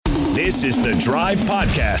This is The Drive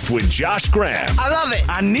Podcast with Josh Graham. I love it.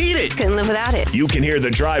 I need it. Couldn't live without it. You can hear The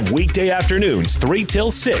Drive weekday afternoons 3 till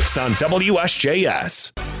 6 on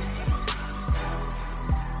WSJS.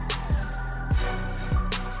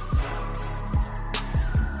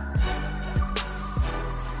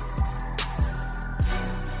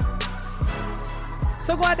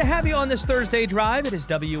 So glad to have you on this Thursday drive. It is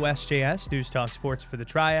WSJS, News Talk Sports for the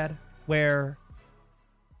Triad, where,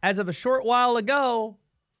 as of a short while ago,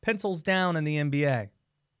 pencils down in the NBA.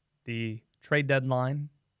 The trade deadline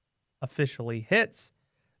officially hits.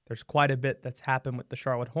 There's quite a bit that's happened with the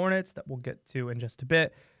Charlotte Hornets that we'll get to in just a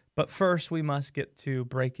bit. But first, we must get to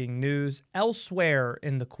breaking news elsewhere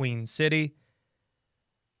in the Queen City.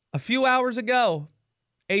 A few hours ago,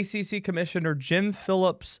 ACC Commissioner Jim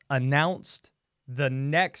Phillips announced the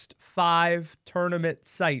next 5 tournament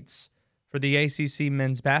sites for the ACC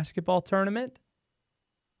men's basketball tournament,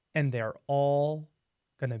 and they're all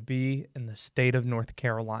going to be in the state of North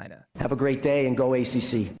Carolina. Have a great day and go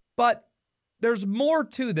ACC. But there's more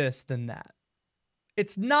to this than that.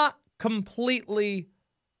 It's not completely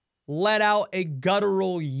let out a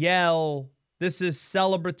guttural yell, this is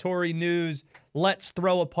celebratory news, let's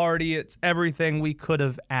throw a party, it's everything we could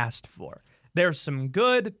have asked for. There's some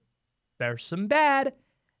good, there's some bad, and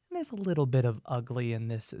there's a little bit of ugly in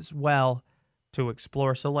this as well to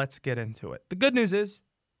explore, so let's get into it. The good news is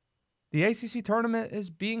the ACC tournament is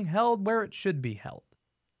being held where it should be held,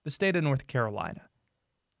 the state of North Carolina.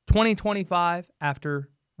 2025, after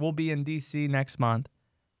we'll be in D.C. next month,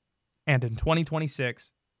 and in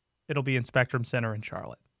 2026, it'll be in Spectrum Center in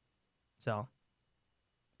Charlotte. So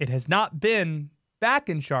it has not been back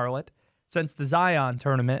in Charlotte since the Zion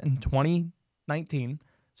tournament in 2019.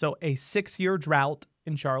 So a 6-year drought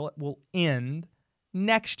in Charlotte will end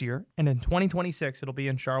next year, and in 2026, it'll be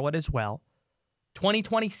in Charlotte as well.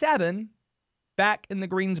 2027, back in the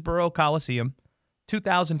Greensboro Coliseum.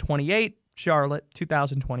 2028, Charlotte.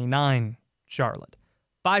 2029, Charlotte.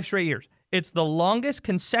 5 straight years. It's the longest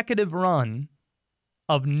consecutive run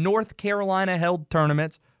of North Carolina-held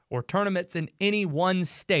tournaments or tournaments in any one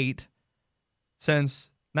state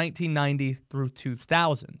since 1990 through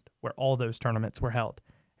 2000, where all those tournaments were held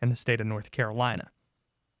in the state of North Carolina.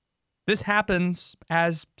 This happens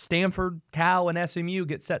as Stanford, Cal, and SMU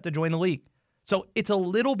get set to join the league. So it's a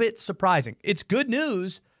little bit surprising. It's good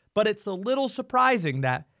news, but it's a little surprising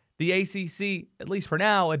that the ACC, at least for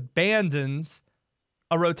now, abandons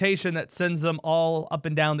a rotation that sends them all up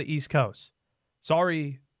and down the East Coast.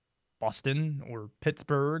 Sorry, Boston or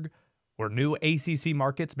Pittsburgh or new ACC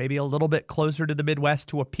markets, maybe a little bit closer to the Midwest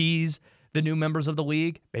to appease the new members of the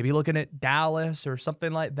league, maybe looking at Dallas or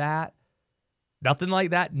something like that. Nothing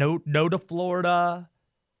like that. No to Florida.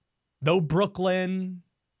 No Brooklyn.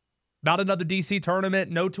 Not another DC tournament.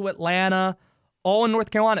 No to Atlanta. All in North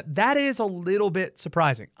Carolina. That is a little bit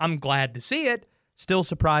surprising. I'm glad to see it. Still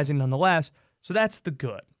surprising nonetheless. So that's the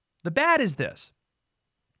good. The bad is this.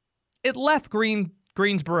 It left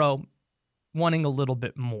Greensboro wanting a little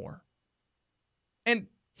bit more. And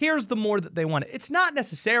here's the more that they wanted. It's not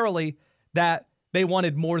necessarily that they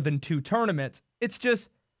wanted more than 2 tournaments. It's just,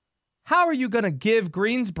 how are you going to give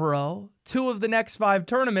Greensboro 2 of the next 5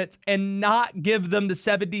 tournaments and not give them the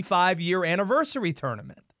 75-year anniversary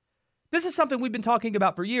tournament? This is something we've been talking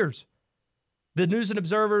about for years. The News and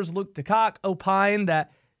Observer's Luke DeCock opined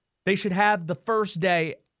that they should have the first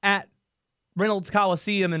day at Reynolds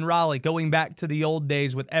Coliseum in Raleigh, going back to the old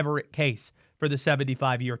days with Everett Case for the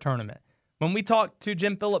 75-year tournament. When we talked to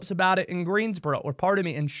Jim Phillips about it in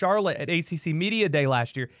in Charlotte at ACC Media Day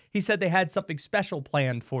last year, he said they had something special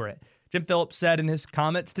planned for it. Jim Phillips said in his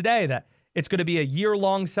comments today that it's going to be a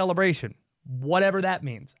year-long celebration, whatever that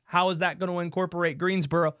means. How is that going to incorporate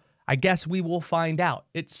Greensboro? I guess we will find out.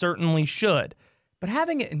 It certainly should. But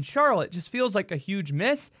having it in Charlotte just feels like a huge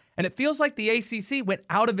miss, and it feels like the ACC went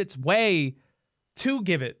out of its way to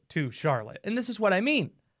give it to Charlotte. And this is what I mean.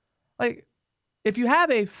 Like, if you have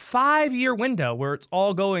a 5-year window where it's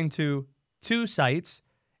all going to 2 sites,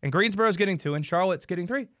 and Greensboro's getting 2 and Charlotte's getting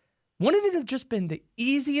 3, wouldn't it have just been the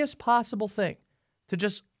easiest possible thing to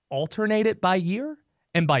just alternate it by year?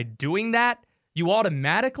 And by doing that, you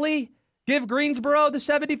automatically give Greensboro the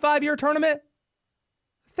 75-year tournament?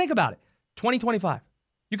 Think about it. 2025.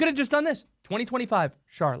 You could have just done this. 2025,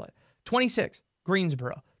 Charlotte. 26,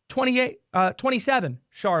 Greensboro. 27,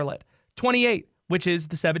 Charlotte. 28, which is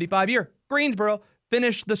the 75-year. Greensboro,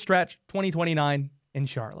 finish the stretch 2029 in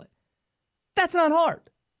Charlotte. That's not hard.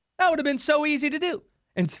 That would have been so easy to do.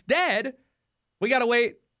 Instead, we got to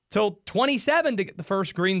wait till 27 to get the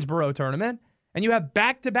first Greensboro tournament, and you have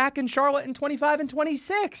back-to-back in Charlotte in 25 and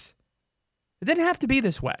 26. It didn't have to be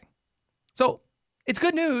this way. So It's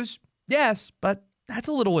good news, yes, but that's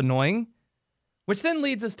a little annoying, which then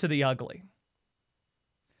leads us to the ugly.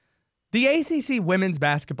 The ACC Women's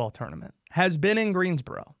Basketball Tournament has been in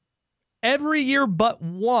Greensboro every year but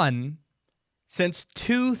one since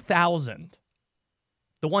 2000.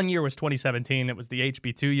 The one year was 2017. It was the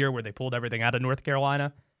HB2 year where they pulled everything out of North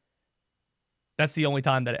Carolina. That's the only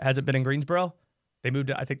time that it hasn't been in Greensboro. They moved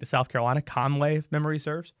to, I think, to South Carolina, Conway, if memory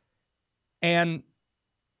serves. And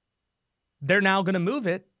they're now going to move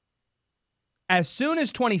it as soon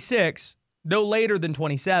as 26, no later than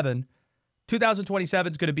 27.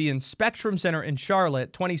 2027 is going to be in Spectrum Center in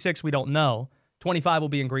Charlotte. 26, we don't know. 25 will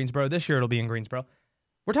be in Greensboro. This year it'll be in Greensboro.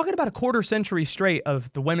 We're talking about a quarter century straight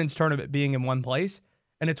of the women's tournament being in one place,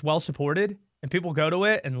 and it's well supported, and people go to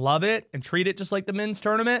it and love it and treat it just like the men's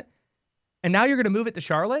tournament. And now you're going to move it to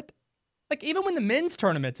Charlotte? Like, even when the men's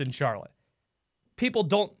tournament's in Charlotte, people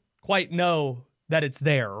don't quite know that it's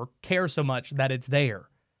there or care so much that it's there.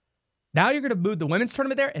 Now you're going to move the women's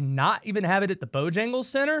tournament there and not even have it at the Bojangles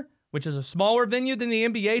Center, which is a smaller venue than the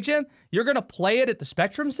NBA gym. You're going to play it at the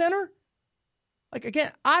Spectrum Center? Like,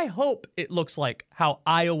 again, I hope it looks like how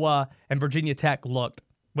Iowa and Virginia Tech looked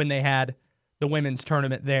when they had the women's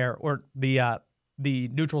tournament there, or the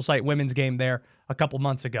neutral site women's game there a couple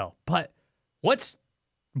months ago. But what's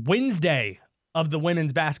Wednesday of the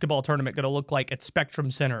women's basketball tournament going to look like at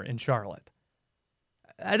Spectrum Center in Charlotte?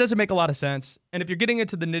 That doesn't make a lot of sense. And if you're getting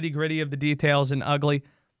into the nitty-gritty of the details and ugly,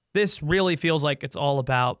 this really feels like it's all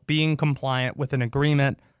about being compliant with an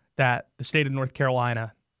agreement that the state of North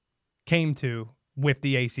Carolina came to with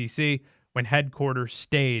the ACC when headquarters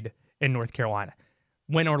stayed in North Carolina.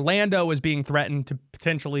 When Orlando was being threatened to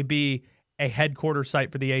potentially be a headquarters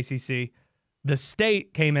site for the ACC, the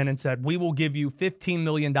state came in and said, we will give you $15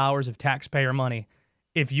 million of taxpayer money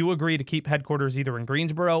if you agree to keep headquarters either in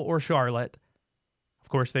Greensboro or Charlotte. Of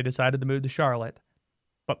course, they decided to move to Charlotte.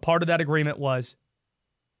 But part of that agreement was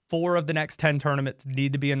 4 of the next 10 tournaments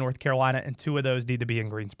need to be in North Carolina, and 2 of those need to be in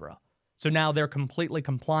Greensboro. So now they're completely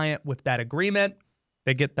compliant with that agreement.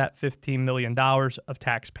 They get that $15 million of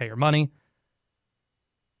taxpayer money.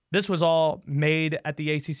 This was all made at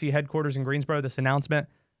the ACC headquarters in Greensboro, this announcement.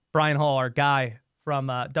 Brian Hall, our guy from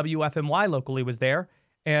WFMY locally, was there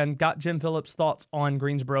and got Jim Phillips' thoughts on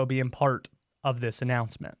Greensboro being part of this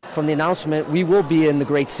announcement. From the announcement, we will be in the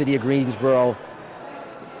great city of Greensboro.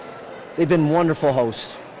 They've been wonderful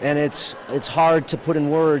hosts, and it's hard to put in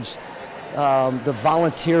words the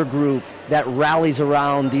volunteer group that rallies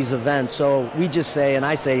around these events. So we just say, and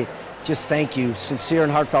I say, just thank you, sincere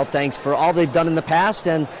and heartfelt thanks for all they've done in the past,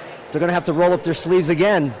 and they're going to have to roll up their sleeves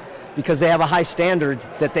again because they have a high standard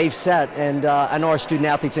that they've set, and I know our student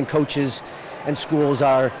athletes and coaches and schools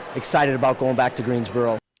are excited about going back to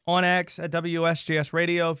Greensboro. On X at WSJS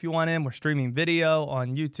Radio, if you want in, we're streaming video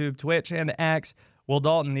on YouTube, Twitch, and X. Will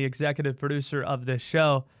Dalton, the executive producer of this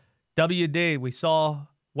show. WD, we saw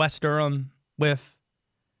Wes Durham with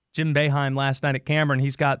Jim Boeheim last night at Cameron.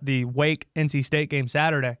 He's got the Wake-NC State game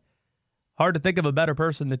Saturday. Hard to think of a better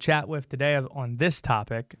person to chat with today on this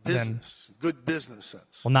topic. Good business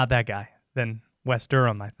sense. Well, not that guy. Then Wes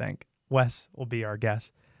Durham, I think. Wes will be our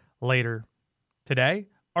guest later today.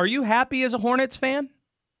 Are you happy as a Hornets fan?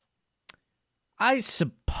 I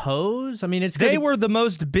suppose. I mean, it's They were the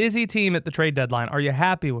most busy team at the trade deadline. Are you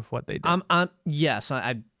happy with what they did? Yes,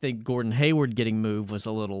 I think Gordon Hayward getting moved was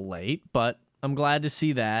a little late, but I'm glad to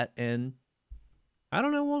see that. And I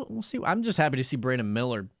don't know. We'll see. I'm just happy to see Brandon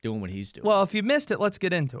Miller doing what he's doing. Well, if you missed it, let's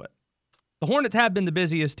get into it. The Hornets have been the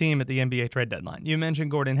busiest team at the NBA trade deadline. You mentioned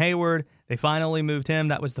Gordon Hayward. They finally moved him.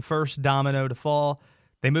 That was the first domino to fall.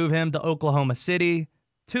 They moved him to Oklahoma City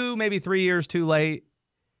 2, maybe 3 years too late.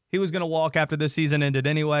 He was going to walk after this season ended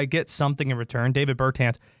anyway, get something in return. David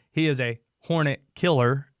Bertans, he is a Hornet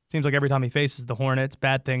killer. Seems like every time he faces the Hornets,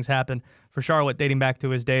 bad things happen for Charlotte, dating back to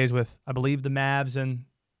his days with, I believe, the Mavs and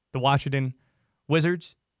the Washington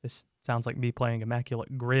Wizards. This sounds like me playing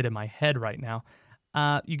Immaculate Grid in my head right now.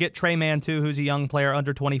 You get Trey Mann, too, who's a young player,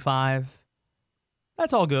 under 25.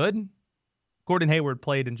 That's all good. Gordon Hayward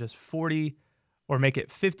played in just 40 or make it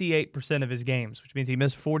 58% of his games, which means he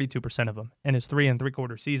missed 42% of them in his 3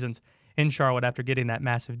 3/4 seasons in Charlotte after getting that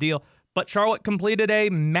massive deal. But Charlotte completed a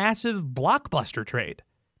massive blockbuster trade.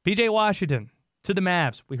 P.J. Washington to the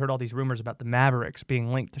Mavs. We heard all these rumors about the Mavericks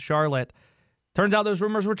being linked to Charlotte. Turns out those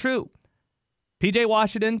rumors were true. P.J.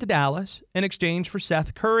 Washington to Dallas in exchange for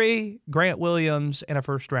Seth Curry, Grant Williams, and a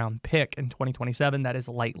first-round pick in 2027 that is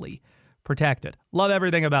lightly protected. Love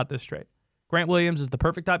everything about this trade. Grant Williams is the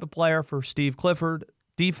perfect type of player for Steve Clifford.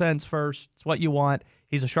 Defense first. It's what you want.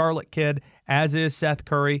 He's a Charlotte kid, as is Seth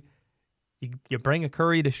Curry. You bring a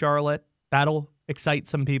Curry to Charlotte, that'll excite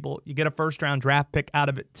some people. You get a first-round draft pick out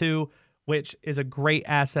of it too, which is a great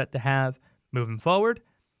asset to have moving forward.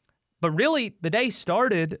 But really, the day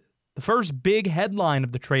started, the first big headline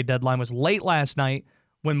of the trade deadline was late last night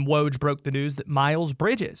when Woj broke the news that Miles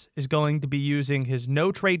Bridges is going to be using his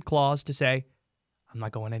no-trade clause to say, I'm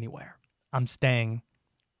not going anywhere. I'm staying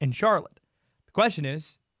in Charlotte. The question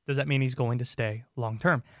is, does that mean he's going to stay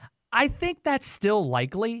long-term? I think that's still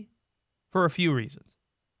likely for a few reasons.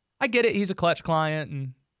 I get it. He's a clutch client,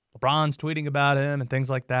 and LeBron's tweeting about him and things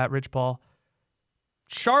like that, Rich Paul.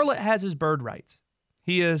 Charlotte has his bird rights.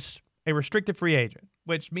 He is a restricted free agent,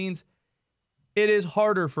 which means it is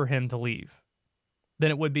harder for him to leave than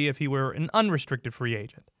it would be if he were an unrestricted free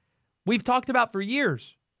agent. We've talked about for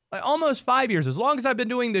years, like almost 5 years, as long as I've been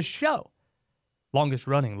doing this show, longest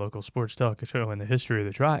running local sports talk show in the history of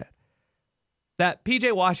the Triad, that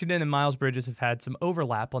PJ Washington and Miles Bridges have had some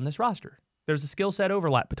overlap on this roster. There's a skill set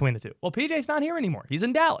overlap between the two. Well, PJ's not here anymore. He's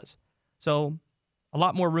in Dallas. So a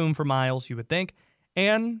lot more room for Miles, you would think.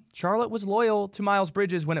 And Charlotte was loyal to Miles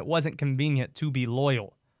Bridges when it wasn't convenient to be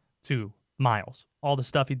loyal to Miles. All the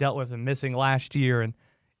stuff he dealt with and missing last year and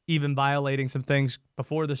even violating some things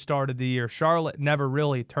before the start of the year. Charlotte never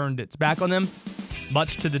really turned its back on them,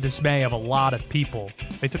 much to the dismay of a lot of people.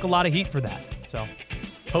 They took a lot of heat for that. So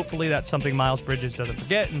hopefully that's something Miles Bridges doesn't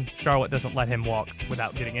forget and Charlotte doesn't let him walk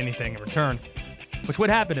without getting anything in return, which would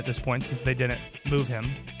happen at this point since they didn't move him.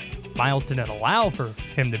 Miles didn't allow for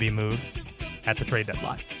him to be moved at the trade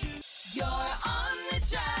deadline. You're on the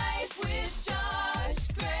drive with Josh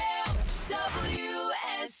Graham,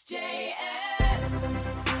 WSJS.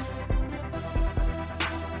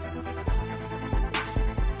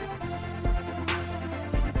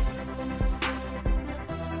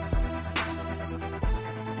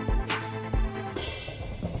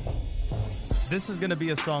 This is going to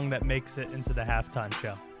be a song that makes it into the halftime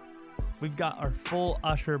show. We've got our full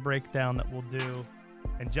Usher breakdown that we'll do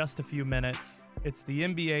in just a few minutes. It's the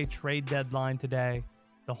NBA trade deadline today.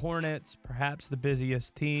 The Hornets, perhaps the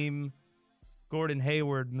busiest team. Gordon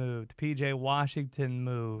Hayward moved. PJ Washington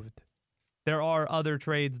moved. There are other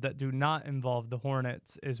trades that do not involve the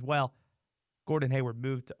Hornets as well. Gordon Hayward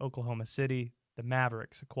moved to Oklahoma City. The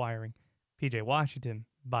Mavericks acquiring PJ Washington,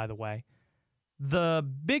 by the way. The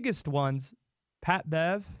biggest ones, Pat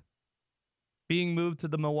Bev being moved to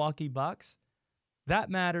the Milwaukee Bucks, that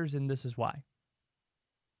matters, and this is why.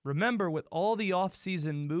 Remember, with all the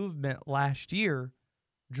offseason movement last year,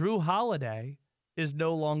 Drew Holiday is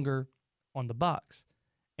no longer on the Bucks.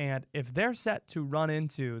 And if they're set to run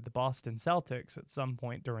into the Boston Celtics at some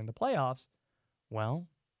point during the playoffs, well,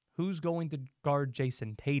 who's going to guard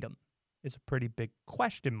Jason Tatum is a pretty big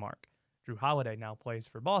question mark. Drew Holiday now plays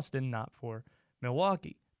for Boston, not for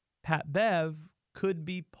Milwaukee. Pat Bev could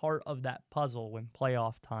be part of that puzzle when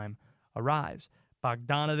playoff time arrives.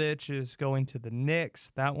 Bogdanovich is going to the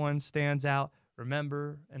Knicks. That one stands out.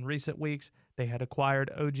 Remember, in recent weeks, they had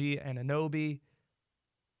acquired OG Anunoby.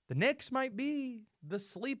 The Knicks might be the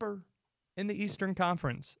sleeper in the Eastern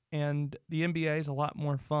Conference, and the NBA is a lot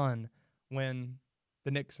more fun when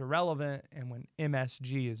the Knicks are relevant and when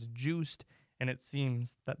MSG is juiced, and it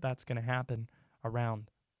seems that that's going to happen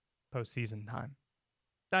around postseason time.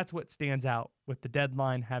 That's what stands out with the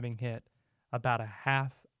deadline having hit about a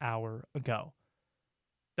half hour ago.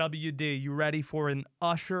 WD, you ready for an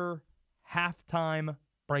Usher halftime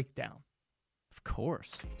breakdown? Of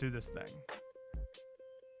course. Let's do this thing.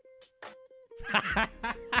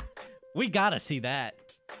 We gotta see that.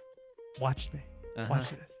 Watch me.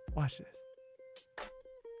 Watch this. Watch this.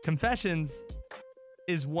 Confessions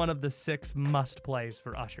is one of the 6 must-plays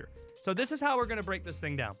for Usher. So this is how we're going to break this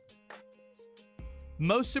thing down.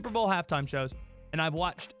 Most Super Bowl halftime shows, and I've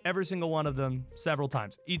watched every single one of them several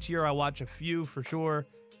times. Each year I watch a few for sure.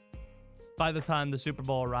 By the time the Super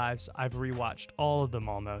Bowl arrives, I've rewatched all of them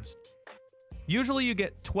almost. Usually you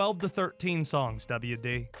get 12 to 13 songs,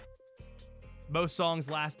 WD. Most songs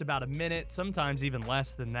last about a minute, sometimes even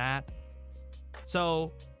less than that.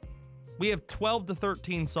 So we have 12 to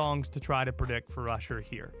 13 songs to try to predict for Usher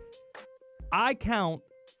here. I count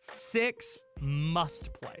 6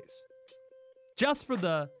 must-plays. Just for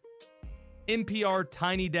the NPR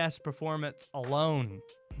Tiny Desk performance alone,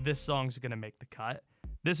 this song's going to make the cut.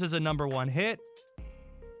 This is a number 1 hit.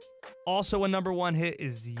 Also a number 1 hit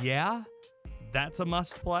is Yeah. That's a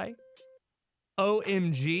must-play.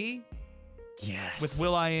 OMG. Yes. With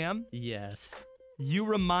will.i.am. Yes. You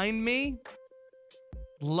Remind Me.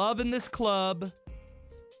 Love in This Club.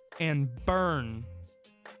 And Burn.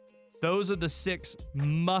 Those are the 6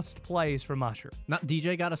 must-plays from Usher. Not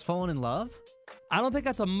DJ Got Us Falling in Love? I don't think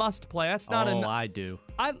that's a must-play. That's not I do.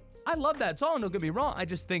 I love that song, don't get me wrong. I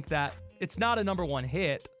just think that it's not a number one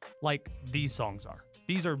hit like these songs are.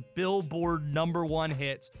 These are Billboard number one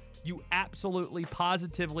hits. You absolutely,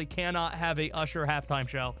 positively cannot have a Usher halftime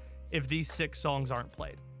show if these 6 songs aren't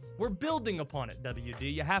played. We're building upon it,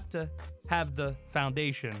 WD. You have to have the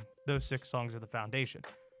foundation. Those 6 songs are the foundation.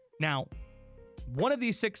 Now, one of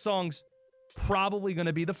these 6 songs probably going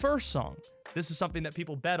to be the first song. This is something that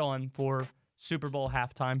people bet on for Super Bowl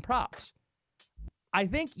halftime props. I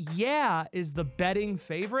think Yeah is the betting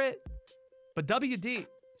favorite, but WD,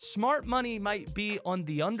 smart money might be on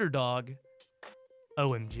the underdog,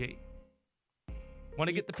 OMG. Want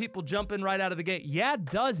to get the people jumping right out of the gate? Yeah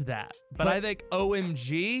does that, but I think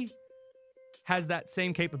OMG has that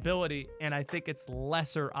same capability, and I think it's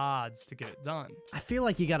lesser odds to get it done. I feel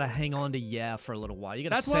like you got to hang on to Yeah for a little while. You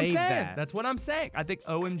got to save That's what I'm saying. that. That's what I'm saying. I think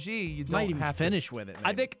OMG, you don't Might even have finish to. with it.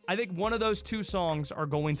 I maybe. think one of those 2 songs are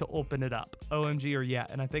going to open it up, OMG or Yeah,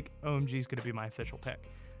 and I think OMG is going to be my official pick.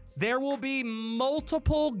 There will be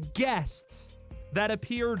multiple guests that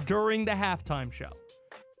appear during the halftime show.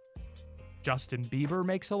 Justin Bieber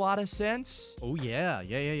makes a lot of sense. Oh, yeah.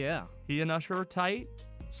 He and Usher are tight.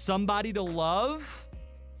 Somebody to Love.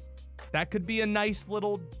 That could be a nice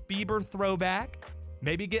little Bieber throwback.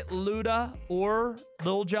 Maybe get Luda or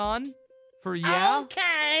Lil Jon for Yeah.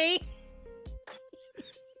 Okay.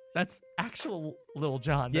 That's actual Lil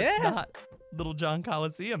Jon. Yeah. That's not Lil Jon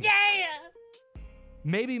Coliseum. Yeah.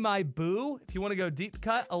 Maybe My Boo, if you want to go deep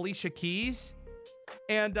cut, Alicia Keys.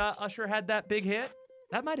 And Usher had that big hit.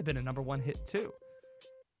 That might have been a number one hit too.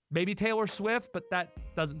 Maybe Taylor Swift, but that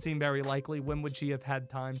doesn't seem very likely. When would she have had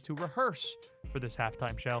time to rehearse for this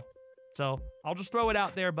halftime show? So I'll just throw it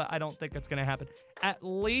out there, but I don't think that's going to happen. At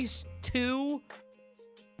least 2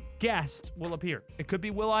 guests will appear. It could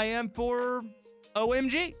be Will.i.am for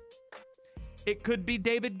OMG. It could be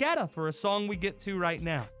David Guetta for a song we get to right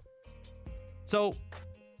now. So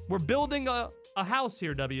we're building a house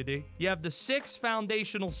here, WD. You have the 6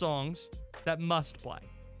 foundational songs that must play.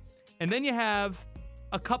 And then you have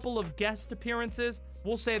a couple of guest appearances.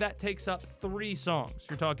 We'll say that takes up 3 songs.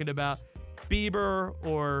 You're talking about Bieber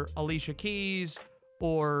or Alicia Keys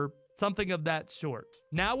or something of that sort.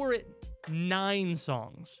 Now we're at 9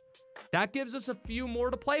 songs. That gives us a few more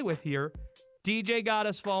to play with here. DJ Got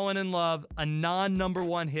Us Falling in Love, a non-number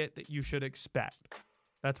one hit that you should expect.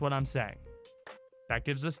 That's what I'm saying. That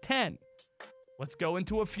gives us 10. Let's go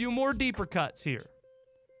into a few more deeper cuts here.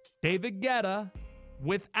 David Guetta,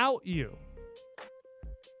 Without You.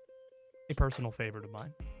 A personal favorite of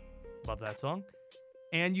mine. Love that song.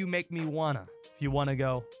 And You Make Me Wanna. If you want to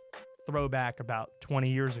go throwback about 20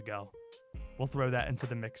 years ago, we'll throw that into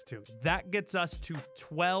the mix too. That gets us to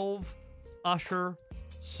 12 Usher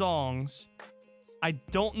songs. I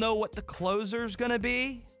don't know what the closer's going to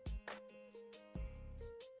be.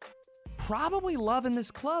 Probably Lovin'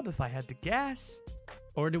 This Club if I had to guess.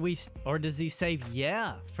 Or does he save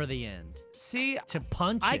Yeah for the end? See, To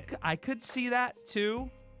punch it. I could see that too.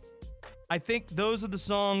 I think those are the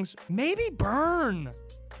songs. Maybe Burn.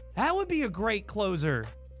 That would be a great closer.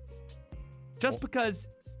 Just because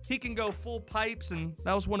he can go full pipes, and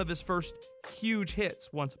that was one of his first huge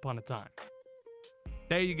hits once upon a time.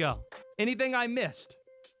 There you go. Anything I missed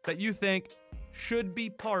that you think should be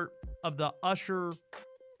part of the Usher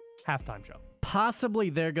halftime show? Possibly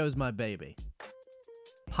There Goes My Baby.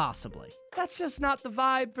 Possibly. That's just not the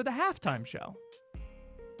vibe for the halftime show.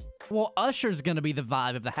 Well, Usher's going to be the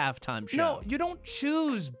vibe of the halftime show. No, you don't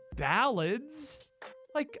choose ballads.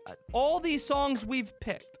 Like, all these songs we've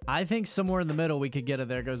picked. I think somewhere in the middle we could get a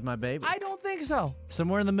There Goes My Baby. I don't think so.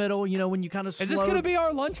 Somewhere in the middle, you know, when you kind of Is this going to be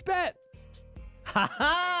our lunch bet? Ha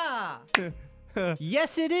ha!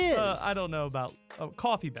 Yes, it is. I don't know about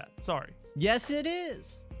coffee bet. Sorry. Yes, it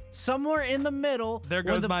is. Somewhere in the middle. There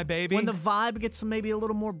Goes My Baby. When the vibe gets maybe a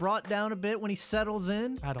little more brought down a bit when he settles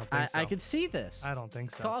in. I don't think so. I could see this. I don't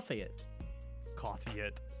think so. Coffee it. Coffee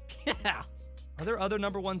it. Yeah. Are there other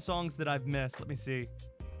number one songs that I've missed? Let me see.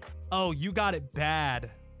 Oh, You Got It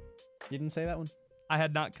Bad. You didn't say that one? I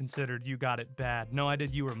had not considered You Got It Bad. No, I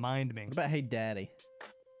did You Remind Me. What about Hey Daddy?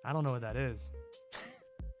 I don't know what that is.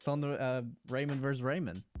 It's on the Raymond vs.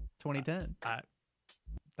 Raymond 2010.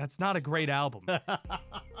 That's not a great album.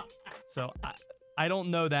 So I don't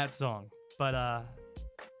know that song. But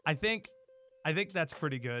I think that's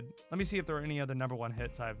pretty good. Let me see if there are any other number one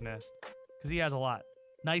hits I've missed. Because he has a lot.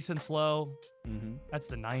 Nice and Slow. Mm-hmm. That's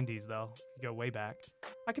the 90s, though. You go way back.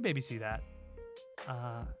 I could maybe see that.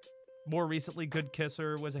 More recently, Good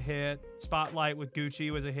Kisser was a hit. Spotlight with Gucci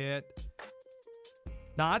was a hit.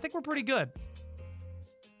 Nah, I think we're pretty good.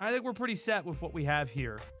 I think we're pretty set with what we have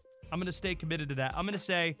here. I'm going to stay committed to that. I'm going to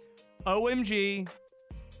say OMG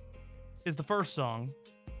is the first song.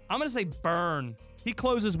 I'm going to say burn. He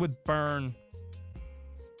closes with burn.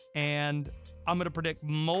 And I'm going to predict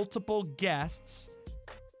multiple guests.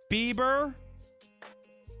 Bieber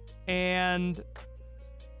and...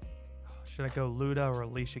 Should I go Luda or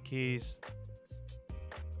Alicia Keys?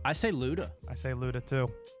 I say Luda. I say Luda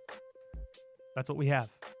too. That's what we have.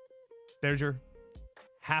 There's your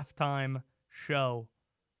halftime show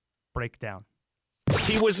breakdown.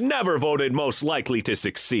 He was never voted most likely to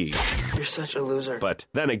succeed. You're such a loser. But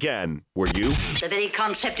then again, were you? The very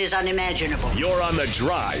concept is unimaginable. You're on The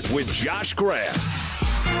Drive with Josh Graham.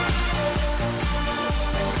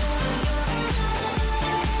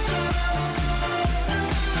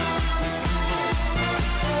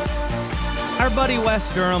 Our buddy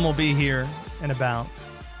Wes Durham will be here in about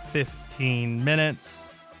 15 minutes.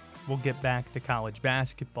 We'll get back to college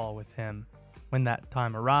basketball with him when that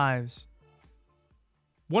time arrives.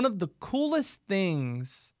 One of the coolest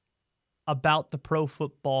things about the Pro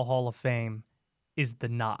Football Hall of Fame is the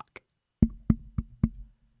knock.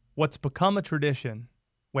 What's become a tradition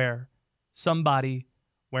where somebody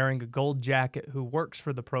wearing a gold jacket who works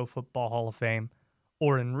for the Pro Football Hall of Fame,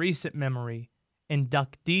 or in recent memory,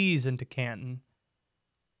 inductees into Canton,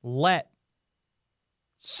 let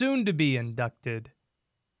soon-to-be inducted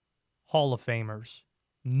Hall of Famers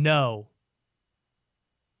know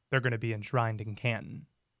they're going to be enshrined in Canton.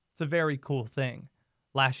 It's a very cool thing.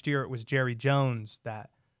 Last year, it was Jerry Jones that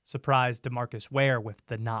surprised DeMarcus Ware with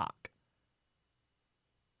the knock.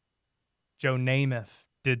 Joe Namath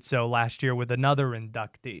did so last year with another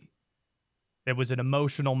inductee. It was an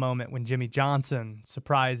emotional moment when Jimmy Johnson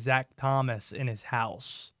surprised Zach Thomas in his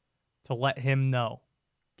house to let him know,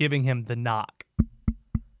 giving him the knock,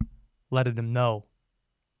 letting him know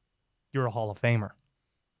you're a Hall of Famer.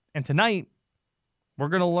 And tonight, we're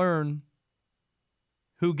going to learn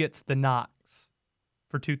who gets the knocks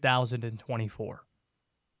for 2024.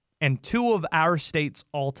 And two of our state's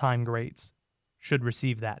all-time greats should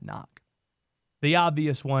receive that knock. The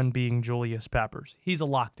obvious one being Julius Peppers. He's a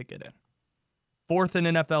lock to get in. Fourth in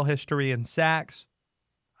NFL history in sacks,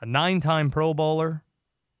 a 9-time Pro Bowler.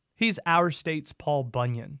 He's our state's Paul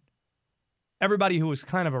Bunyan. Everybody who was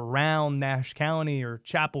kind of around Nash County or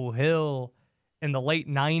Chapel Hill in the late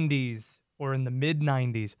 90s or in the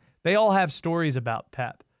mid-90s, they all have stories about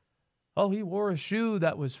Pep. Oh, he wore a shoe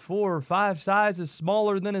that was 4 or 5 sizes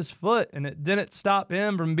smaller than his foot, and it didn't stop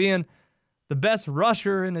him from being the best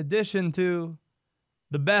rusher in addition to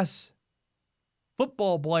the best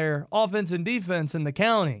football player, offense and defense in the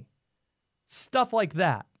county. Stuff like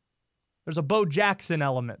that. There's a Bo Jackson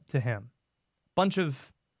element to him. Bunch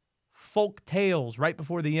of folk tales right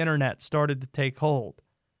before the internet started to take hold.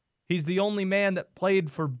 He's the only man that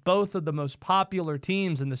played for both of the most popular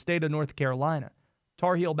teams in the state of North Carolina,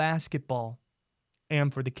 Tar Heel basketball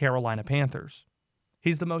and for the Carolina Panthers.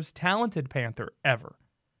 He's the most talented Panther ever,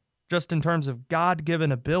 just in terms of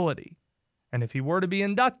God-given ability. And if he were to be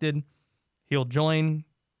inducted, he'll join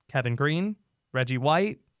Kevin Green, Reggie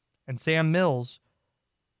White, and Sam Mills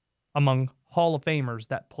among Hall of Famers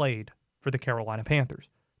that played for the Carolina Panthers.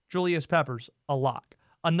 Julius Peppers, a lock.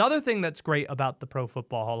 Another thing that's great about the Pro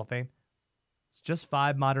Football Hall of Fame, it's just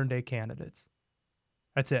 5 modern-day candidates.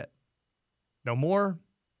 That's it. No more,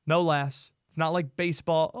 no less. It's not like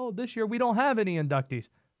baseball. Oh, this year we don't have any inductees.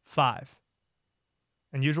 5.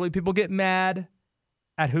 And usually people get mad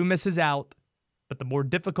at who misses out. But the more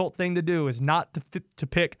difficult thing to do is not to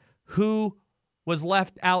pick who was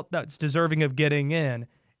left out that's deserving of getting in.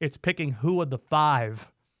 It's picking who of the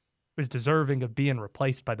 5 is deserving of being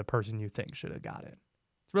replaced by the person you think should have got in.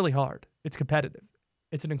 It's really hard. It's competitive.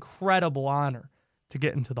 It's an incredible honor to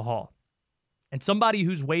get into the Hall. And somebody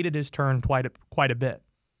who's waited his turn quite a bit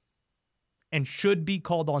and should be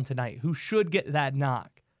called on tonight, who should get that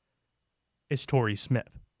knock, is Torrey Smith.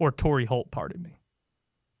 Or Torrey Holt, pardon me.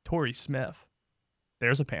 Torrey Smith.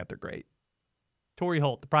 There's a Panther great. Torrey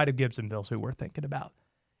Holt, the pride of Gibsonville, who we're thinking about.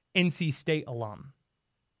 NC State alum.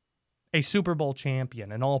 A Super Bowl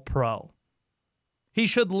champion, an All-Pro. He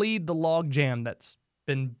should lead the logjam that's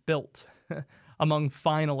been built among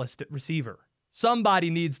finalists at receiver. Somebody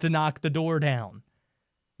needs to knock the door down.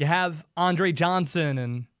 You have Andre Johnson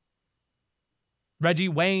and Reggie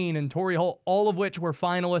Wayne and Torrey Holt, all of which were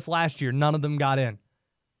finalists last year. None of them got in.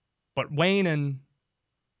 But Wayne and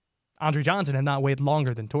Andre Johnson have not waited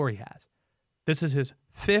longer than Torrey has. This is his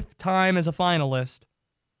 5th time as a finalist.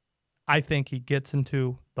 I think he gets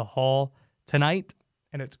into the Hall tonight,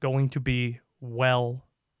 and it's going to be well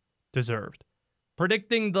deserved.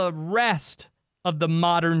 Predicting the rest of the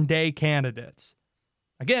modern day candidates.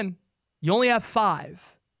 Again, you only have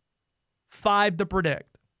 5. 5 to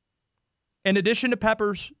predict. In addition to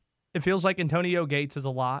Peppers, it feels like Antonio Gates is a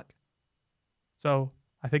lock. So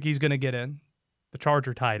I think he's going to get in. The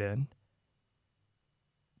Charger tight end.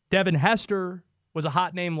 Devin Hester was a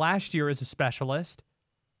hot name last year as a specialist.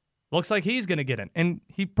 Looks like he's going to get in, and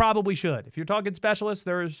he probably should. If you're talking specialists,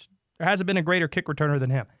 there hasn't been a greater kick returner than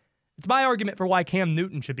him. It's my argument for why Cam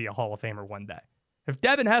Newton should be a Hall of Famer one day. If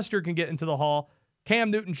Devin Hester can get into the Hall,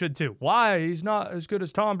 Cam Newton should too. Why? He's not as good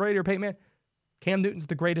as Tom Brady or Peyton Manning. Cam Newton's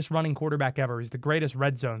the greatest running quarterback ever. He's the greatest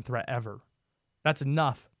red zone threat ever. That's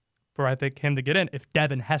enough for, I think, him to get in if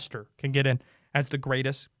Devin Hester can get in as the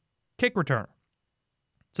greatest kick returner.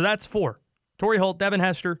 So that's 4. Torrey Holt, Devin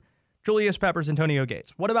Hester, Julius Peppers, Antonio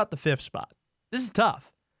Gates. What about the 5th spot? This is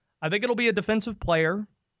tough. I think it'll be a defensive player.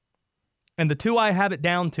 And the 2 I have it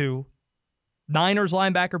down to, Niners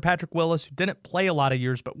linebacker Patrick Willis, who didn't play a lot of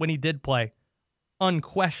years, but when he did play,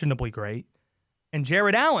 unquestionably great. And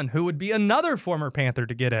Jared Allen, who would be another former Panther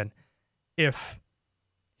to get in if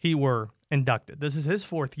he were inducted. This is his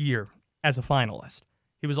 4th year as a finalist.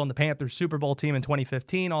 He was on the Panthers Super Bowl team in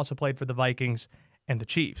 2015, also played for the Vikings and the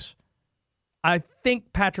Chiefs. I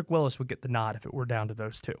think Patrick Willis would get the nod if it were down to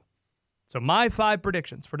those 2. So my 5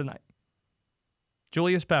 predictions for tonight.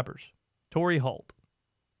 Julius Peppers, Torrey Holt,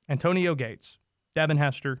 Antonio Gates, Devin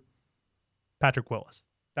Hester, Patrick Willis.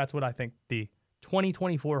 That's what I think the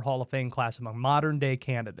 2024 Hall of Fame class among modern-day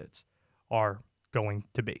candidates are going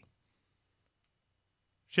to be.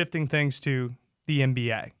 Shifting things to the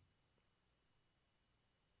NBA.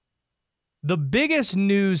 The biggest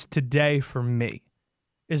news today for me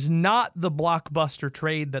is not the blockbuster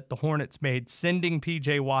trade that the Hornets made, sending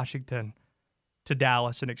P.J. Washington to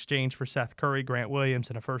Dallas in exchange for Seth Curry, Grant Williams,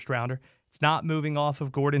 and a first-rounder. It's not moving off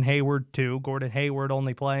of Gordon Hayward, too. Gordon Hayward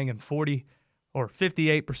only playing in 40 or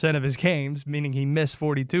 58% of his games, meaning he missed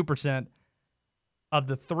 42% of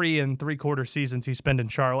the 3 3/4 seasons he spent in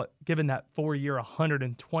Charlotte, given that 4-year,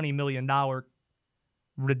 $120 million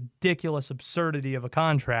ridiculous absurdity of a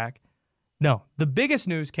contract. No, the biggest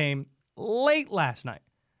news came late last night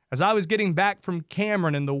as I was getting back from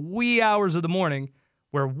Cameron in the wee hours of the morning,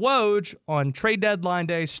 where Woj on trade deadline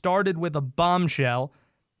day started with a bombshell.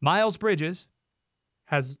 Miles Bridges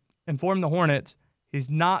has informed the Hornets he's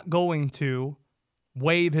not going to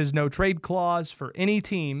waive his no-trade clause for any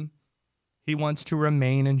team. He wants to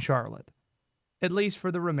remain in Charlotte, at least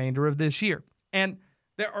for the remainder of this year. And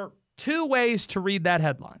there are 2 ways to read that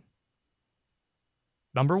headline.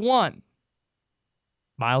 Number 1,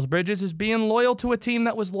 Miles Bridges is being loyal to a team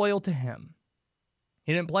that was loyal to him.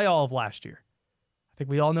 He didn't play all of last year. I think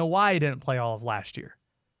we all know why he didn't play all of last year.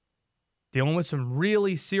 Dealing with some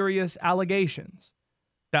really serious allegations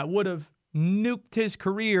that would have nuked his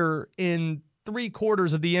career in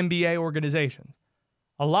 3/4 of the NBA organizations.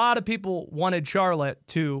 A lot of people wanted Charlotte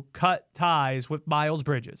to cut ties with Miles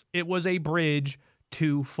Bridges. It was a bridge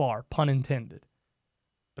too far, pun intended.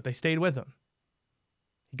 But they stayed with him.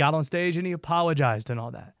 He got on stage and he apologized and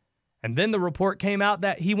all that. And then the report came out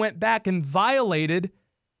that he went back and violated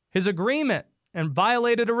his agreement and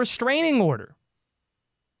violated a restraining order.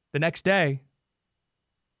 The next day,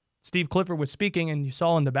 Steve Clifford was speaking, and you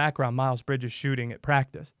saw in the background Miles Bridges shooting at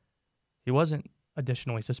practice. He wasn't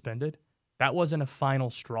additionally suspended. That wasn't a final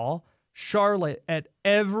straw. Charlotte, at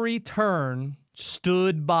every turn,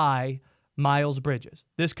 stood by Miles Bridges.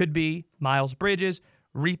 This could be Miles Bridges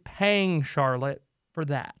repaying Charlotte for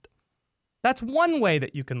that. That's one way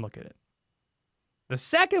that you can look at it. The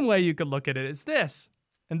second way you could look at it is this,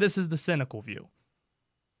 and this is the cynical view.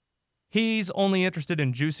 He's only interested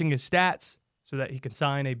in juicing his stats so that he can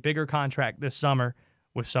sign a bigger contract this summer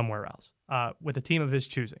with somewhere else, with a team of his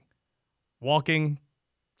choosing, walking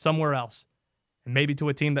somewhere else, and maybe to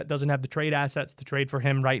a team that doesn't have the trade assets to trade for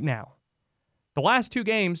him right now. The last 2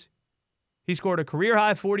 games, he scored a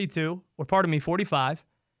career-high 45,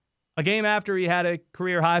 a game after he had a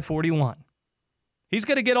career-high 41. He's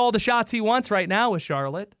going to get all the shots he wants right now with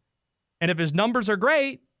Charlotte, and if his numbers are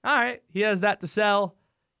great, all right, he has that to sell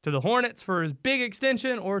to the Hornets for his big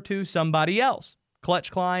extension or to somebody else. Clutch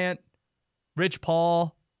client, Rich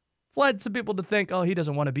Paul. It's led some people to think, oh, he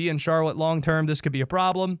doesn't want to be in Charlotte long-term. This could be a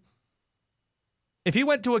problem. If he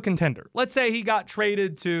went to a contender, let's say he got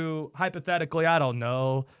traded to, hypothetically, I don't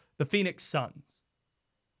know, the Phoenix Suns.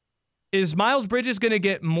 Is Miles Bridges going to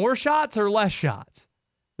get more shots or less shots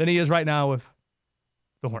than he is right now with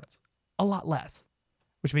the Hornets? A lot less,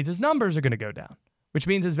 which means his numbers are going to go down, which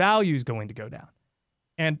means his value is going to go down.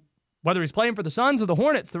 And whether he's playing for the Suns or the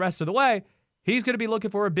Hornets the rest of the way, he's going to be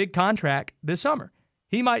looking for a big contract this summer.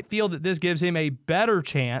 He might feel that this gives him a better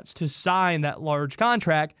chance to sign that large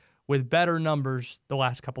contract with better numbers the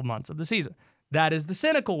last couple months of the season. That is the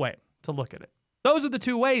cynical way to look at it. Those are the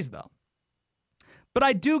 2 ways, though. But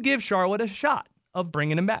I do give Charlotte a shot of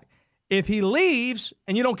bringing him back. If he leaves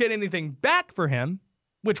and you don't get anything back for him,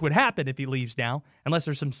 which would happen if he leaves now, unless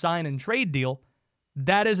there's some sign and trade deal,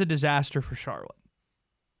 that is a disaster for Charlotte.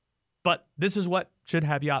 But this is what should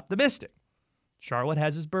have you optimistic. Charlotte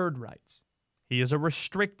has his bird rights. He is a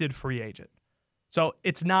restricted free agent. So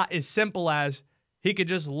it's not as simple as he could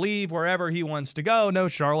just leave wherever he wants to go. No,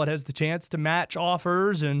 Charlotte has the chance to match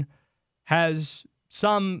offers and has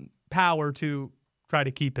some power to try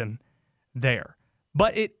to keep him there.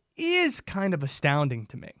 But it is kind of astounding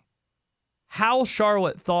to me how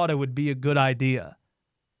Charlotte thought it would be a good idea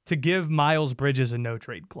to give Miles Bridges a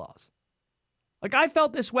no-trade clause. Like, I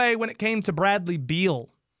felt this way when it came to Bradley Beal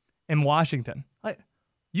in Washington.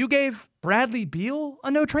 You gave Bradley Beal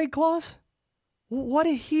a no-trade clause? What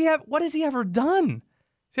has he ever done?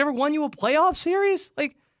 Has he ever won you a playoff series?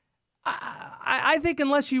 Like, I think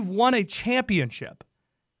unless you've won a championship,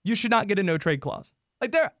 you should not get a no-trade clause.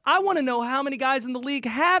 Like, I want to know how many guys in the league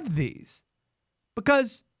have these.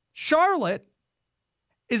 Because Charlotte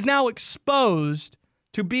is now exposed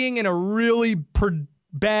to being in a really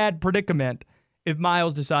bad predicament if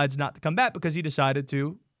Miles decides not to come back because he decided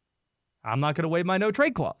to, I'm not going to waive my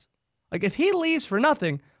no-trade clause. Like, if he leaves for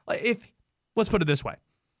nothing, let's put it this way.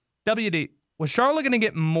 WD, was Charlotte going to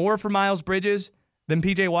get more for Miles Bridges than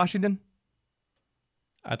P.J. Washington?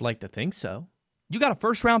 I'd like to think so. You got a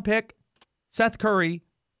first-round pick, Seth Curry,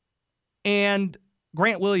 and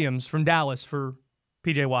Grant Williams from Dallas for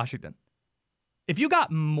P.J. Washington. If you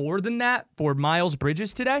got more than that for Miles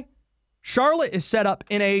Bridges today, Charlotte is set up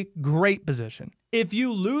in a great position. If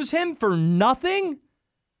you lose him for nothing,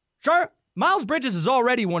 Miles Bridges is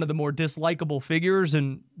already one of the more dislikable figures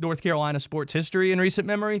in North Carolina sports history in recent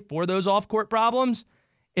memory for those off-court problems.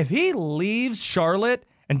 If he leaves Charlotte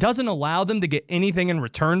and doesn't allow them to get anything in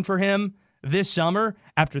return for him this summer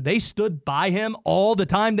after they stood by him all the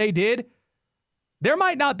time they did, there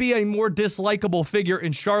might not be a more dislikable figure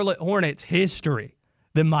in Charlotte Hornets history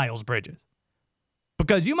than Miles Bridges.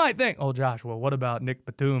 Because you might think, oh, Josh, well, what about Nick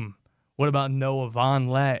Batum? What about Noah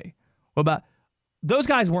Vonleh? What about... Those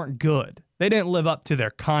guys weren't good. They didn't live up to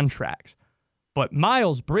their contracts. But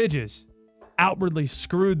Miles Bridges outwardly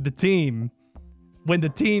screwed the team when the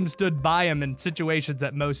team stood by him in situations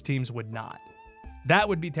that most teams would not. That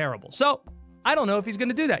would be terrible. So, I don't know if he's going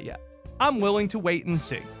to do that yet. I'm willing to wait and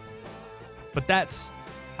see. But that's,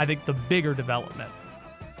 I think, the bigger development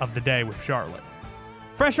of the day with Charlotte.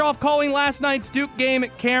 Fresh off calling last night's Duke game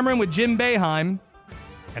at Cameron with Jim Boeheim,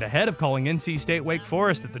 and ahead of calling NC State Wake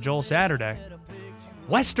Forest at the Joel Saturday,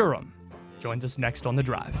 Wes Durham joins us next on The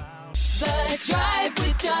Drive. The Drive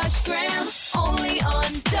with Josh Graham, only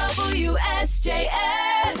on WSJS.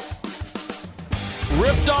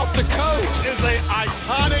 Ripped off the coach is an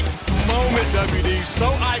iconic moment, WD.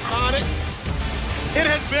 So iconic. It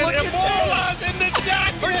has been immortalized in the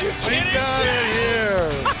jacket. Are you kidding me? We got it here.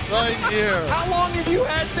 Right here. How long have you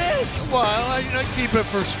had this? Well, I keep it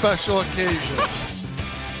for special occasions.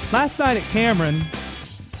 Last night at Cameron,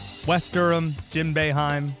 Wes Durham, Jim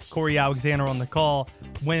Boeheim, Corey Alexander on the call.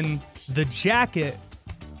 When the jacket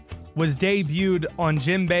was debuted on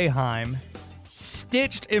Jim Boeheim,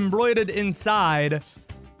 stitched, embroidered inside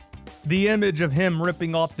the image of him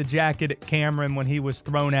ripping off the jacket at Cameron when he was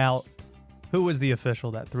thrown out. Who was the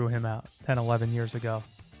official that threw him out 10, 11 years ago?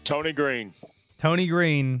 Tony Green. Tony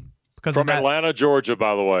Green. Because From Atlanta, Georgia,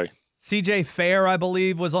 by the way. CJ Fair, I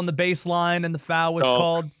believe, was on the baseline and the foul was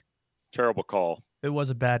called. Terrible call. It was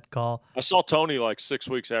a bad call. I saw Tony like 6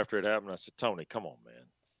 weeks after it happened. I said, Tony, come on, man.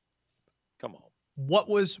 Come on.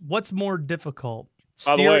 What's more difficult?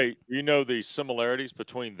 By the way, you know the similarities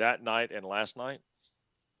between that night and last night?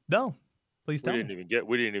 No. Please tell me.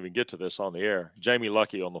 We didn't even get to this on the air. Jamie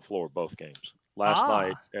Luckey on the floor both games. Last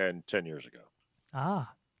night and 10 years ago.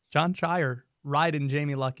 John Shire riding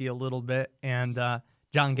Jamie Luckey a little bit, and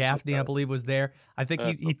John Gaffney, I believe, was there. I think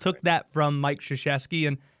he took that from Mike Krzyzewski,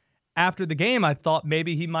 and after the game, I thought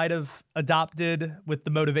maybe he might have adopted, with the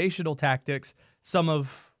motivational tactics, some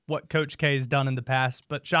of what Coach K has done in the past.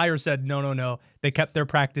 But Shire said, no. They kept their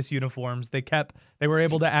practice uniforms. They were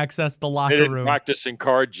able to access the locker room. They didn't practice in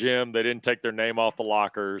Card Gym. They didn't take their name off the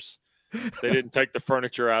lockers. They didn't take the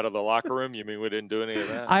furniture out of the locker room. You mean we didn't do any of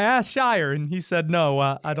that? I asked Shire, and he said no.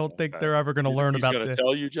 I don't think they're ever going to learn about this. He's going to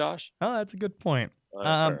tell you, Josh? Oh, that's a good point.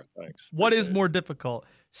 Fair. Thanks. What is more difficult?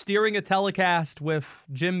 Steering a telecast with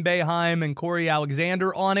Jim Boeheim and Corey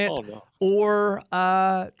Alexander on it, or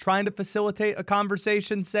trying to facilitate a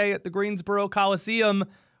conversation, say, at the Greensboro Coliseum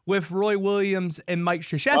with Roy Williams and Mike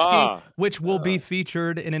Krzyzewski, which will be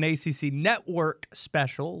featured in an ACC Network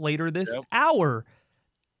special later this hour.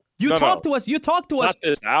 You talked to us. Not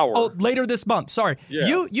this hour. Oh, later this month. Sorry.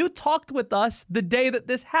 Yeah. You talked with us the day that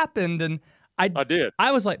this happened, and I did.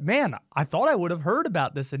 I was like, man, I thought I would have heard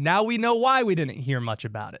about this, and now we know why we didn't hear much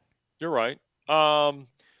about it. You're right.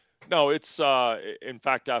 No, it's in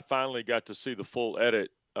fact, I finally got to see the full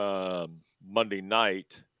edit Monday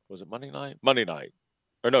night. Was it Monday night? Monday night.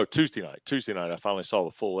 Or no, Tuesday night. Tuesday night, I finally saw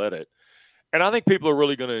the full edit. And I think people are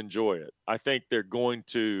really going to enjoy it. I think they're going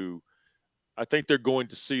to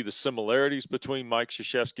see the similarities between Mike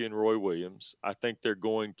Krzyzewski and Roy Williams. I think they're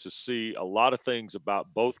going to see a lot of things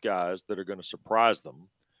about both guys that are going to surprise them.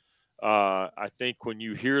 I think when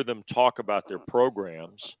you hear them talk about their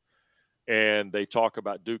programs and they talk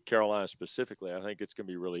about Duke Carolina specifically, I think it's going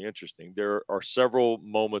to be really interesting. There are several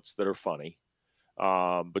moments that are funny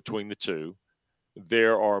between the two.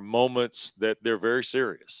 There are moments that they're very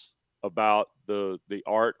serious about the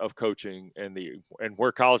art of coaching and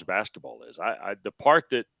where college basketball is. The part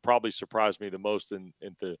that probably surprised me the most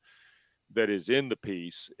that is in the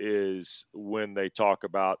piece is when they talk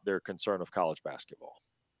about their concern of college basketball.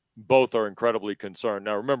 Both are incredibly concerned.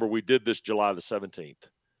 Now, remember, we did this July the 17th.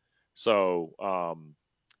 So,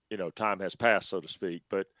 time has passed, so to speak,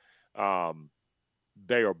 but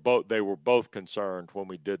they were both concerned when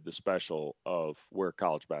we did the special of where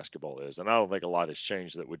college basketball is, and I don't think a lot has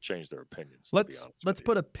changed that would change their opinions. Let's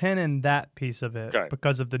put a pin in that piece of it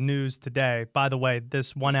because of the news today. By the way,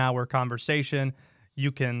 this 1 hour conversation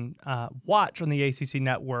you can watch on the ACC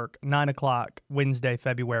Network, 9 o'clock Wednesday,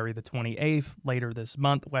 February the 28th. Later this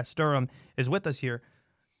month, Wes Durham is with us here.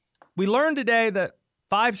 We learned today that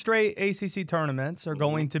 5 straight ACC tournaments are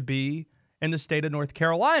going to be in the state of North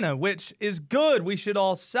Carolina, which is good. We should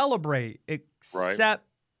all celebrate, except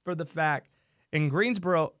for the fact in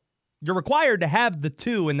Greensboro, you're required to have the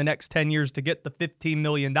 2 in the next 10 years to get the $15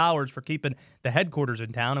 million for keeping the headquarters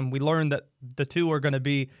in town. And we learned that the 2 are going to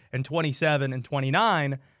be in 27 and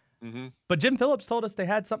 29. Mm-hmm. But Jim Phillips told us they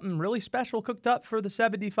had something really special cooked up for the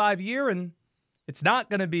 75 year, and it's not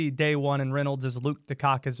going to be day one in Reynolds, as Luke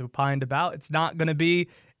Dukakis opined about. It's not going to be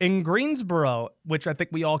in Greensboro, which I think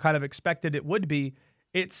we all kind of expected it would be.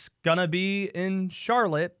 It's going to be in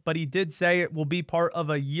Charlotte, but he did say it will be part of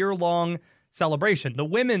a year-long celebration. The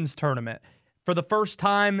women's tournament, for the first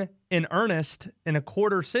time in earnest in a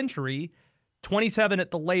quarter century, 27 at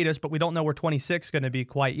the latest, but we don't know where 26 is going to be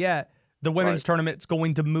quite yet. The women's tournament's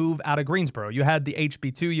going to move out of Greensboro. You had the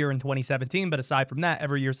HB2 year in 2017, but aside from that,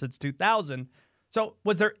 every year since 2000. So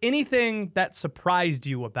was there anything that surprised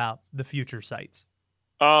you about the future sites?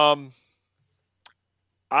 I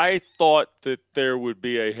thought that there would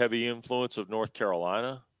be a heavy influence of North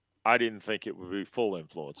Carolina. I didn't think it would be full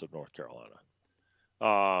influence of North Carolina.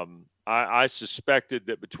 I suspected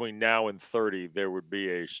that between now and 30, there would be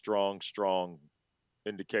a strong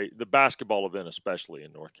indicate the basketball event, especially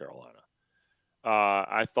in North Carolina.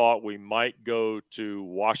 I thought we might go to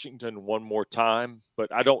Washington one more time,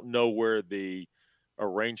 but I don't know where the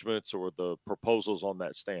arrangements or the proposals on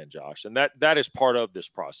that stand, Josh. And that is part of this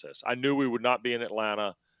process. I knew we would not be in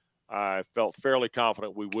Atlanta. I felt fairly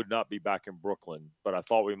confident we would not be back in Brooklyn, but I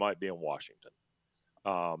thought we might be in Washington.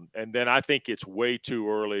 And then I think it's way too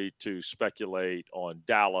early to speculate on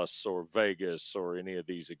Dallas or Vegas or any of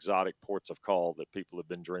these exotic ports of call that people have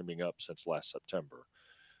been dreaming up since last September,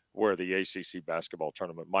 where the ACC basketball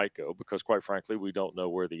tournament might go, because quite frankly, we don't know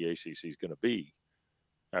where the ACC is going to be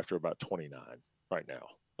after about 29 right now.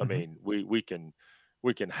 I mean, we can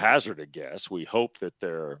hazard a guess. We hope that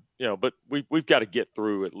they're, but we've got to get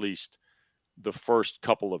through at least the first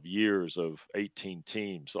couple of years of 18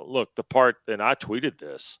 teams. So look, and I tweeted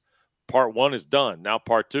this, part 1 is done. Now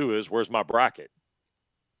part 2 is, where's my bracket?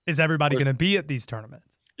 Is everybody going to be at these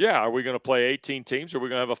tournaments? Yeah. Are we going to play 18 teams, or are we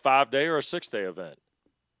going to have a 5-day or a 6-day event?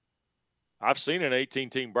 I've seen an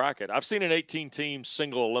 18-team bracket. I've seen an 18-team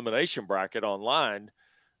single elimination bracket online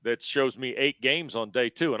that shows me 8 games on day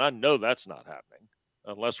 2, and I know that's not happening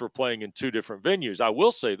unless we're playing in 2 different venues. I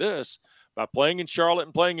will say this, by playing in Charlotte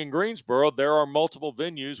and playing in Greensboro, there are multiple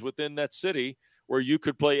venues within that city where you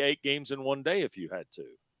could play 8 games in one day if you had to.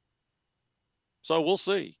 So we'll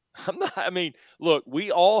see. Look,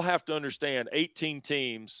 we all have to understand 18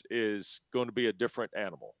 teams is going to be a different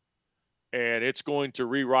animal, and it's going to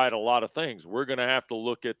rewrite a lot of things. We're going to have to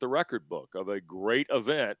look at the record book of a great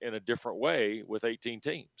event in a different way with 18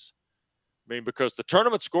 teams. I mean, because the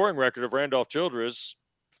tournament scoring record of Randolph Childress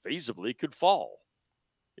feasibly could fall.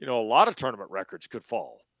 A lot of tournament records could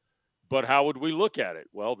fall. But how would we look at it?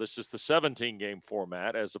 Well, this is the 17-game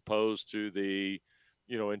format as opposed to the,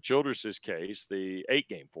 in Childress's case, the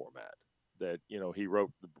 8-game format that, he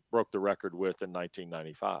broke the record with in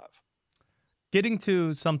 1995. Getting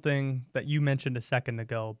to something that you mentioned a second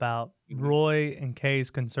ago about Roy and Kay's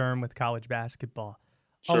concern with college basketball.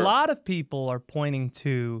 Sure. A lot of people are pointing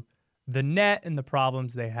to the net and the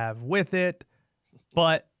problems they have with it.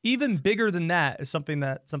 But even bigger than that is something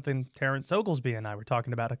Terrence Oglesby and I were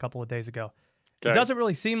talking about a couple of days ago. Okay. It doesn't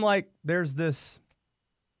really seem like there's this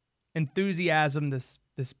enthusiasm, this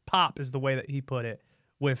pop is the way that he put it,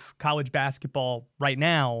 with college basketball right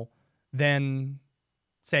now than,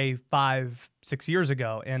 say, 5-6 years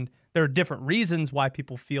ago. And there are different reasons why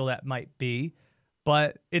people feel that might be,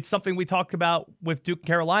 but it's something we talk about with Duke and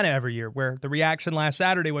Carolina every year, where the reaction last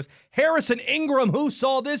Saturday was, Harrison Ingram, who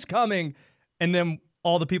saw this coming? And then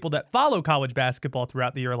all the people that follow college basketball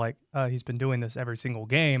throughout the year are like, he's been doing this every single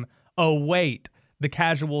game. Oh, wait, the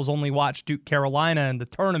casuals only watch Duke Carolina in the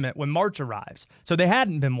tournament when March arrives. So they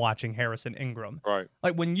hadn't been watching Harrison Ingram. Right.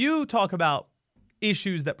 Like, when you talk about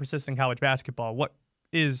issues that persist in college basketball, what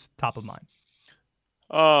is top of mind?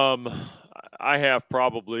 I have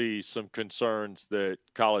probably some concerns that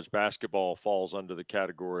college basketball falls under the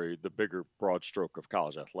category, the bigger broad stroke of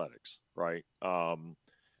college athletics, right?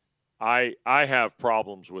 I have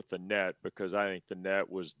problems with the net because I think the net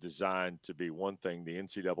was designed to be one thing. The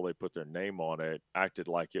NCAA put their name on it, acted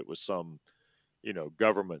like it was some,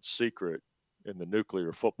 government secret in the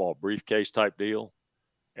nuclear football briefcase type deal.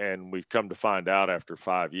 And we've come to find out after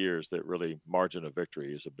 5 years that really margin of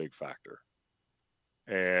victory is a big factor.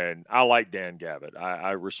 And I like Dan Gavitt.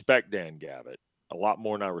 I respect Dan Gavitt a lot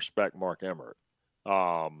more than I respect Mark Emmert.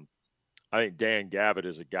 I think Dan Gavitt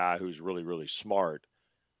is a guy who's really, really smart.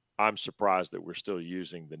 I'm surprised that we're still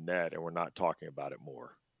using the net and we're not talking about it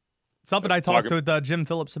more. Something I talked to Jim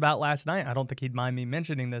Phillips about last night. I don't think he'd mind me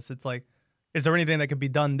mentioning this. It's like, is there anything that could be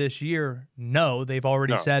done this year? No, they've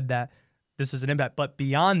already said that this is an impact. But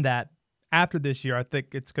beyond that, after this year, I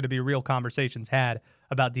think it's going to be real conversations had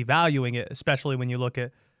about devaluing it, especially when you look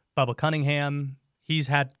at Bubba Cunningham. He's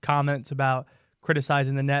had comments about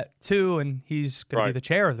criticizing the net too, and he's going to be the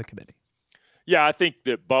chair of the committee. Yeah, I think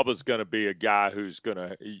that Bubba's going to be a guy who's going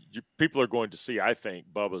to – people are going to see, I think,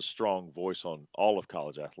 Bubba's strong voice on all of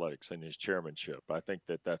college athletics in his chairmanship. I think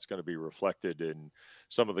that that's going to be reflected in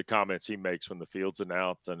some of the comments he makes when the field's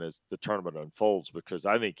announced and as the tournament unfolds, because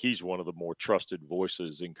I think he's one of the more trusted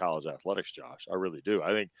voices in college athletics, Josh. I really do.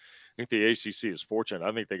 I think the ACC is fortunate.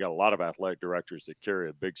 I think they got a lot of athletic directors that carry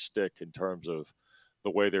a big stick in terms of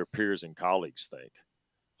the way their peers and colleagues think.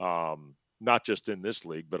 Not just in this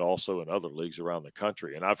league, but also in other leagues around the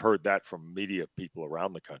country. And I've heard that from media people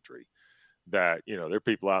around the country that, there are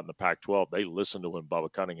people out in the Pac-12, they listen to when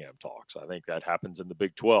Bubba Cunningham talks. I think that happens in the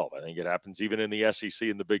Big 12. I think it happens even in the SEC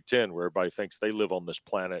and the Big 10, where everybody thinks they live on this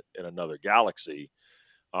planet in another galaxy.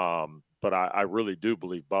 But I really do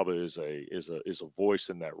believe Bubba is a voice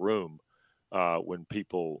in that room when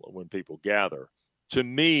people gather. To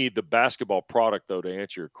me, the basketball product, though, to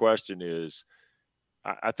answer your question, is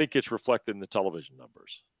I think it's reflected in the television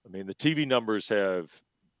numbers. I mean, the TV numbers have,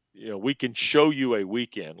 we can show you a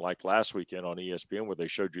weekend like last weekend on ESPN where they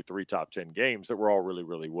showed you 3 top 10 games that were all really,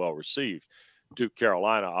 really well received. Duke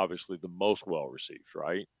Carolina, obviously the most well received,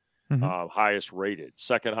 right? Mm-hmm. Highest rated,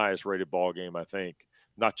 second highest rated ball game, I think,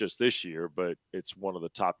 not just this year, but it's one of the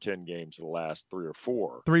top 10 games of the last 3 or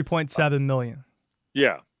 4. 3.7 million.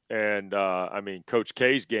 Yeah. And Coach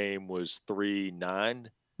K's game was 3.9.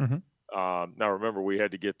 Mm-hmm. Now, remember, we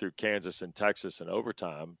had to get through Kansas and Texas in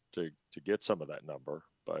overtime to get some of that number.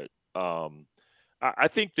 But I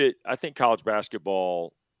think college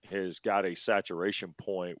basketball has got a saturation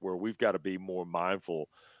point where we've got to be more mindful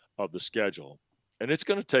of the schedule. And it's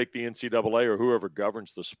going to take the NCAA or whoever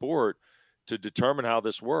governs the sport to determine how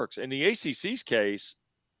this works. In the ACC's case,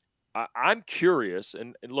 I'm curious.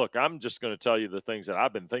 And look, I'm just going to tell you the things that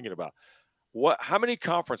I've been thinking about. How many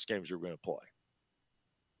conference games are we going to play?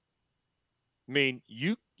 I mean,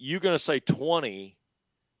 you're going to say 20.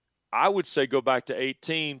 I would say go back to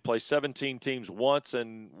 18, play 17 teams once,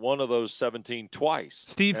 and one of those 17 twice.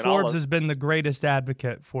 Steve Forbes has been the greatest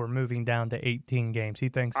advocate for moving down to 18 games. He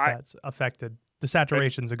thinks that's affected. The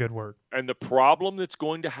saturation's a good word. And the problem that's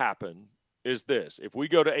going to happen is this. If we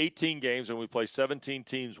go to 18 games and we play 17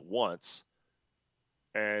 teams once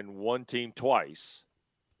and one team twice,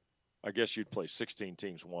 I guess you'd play 16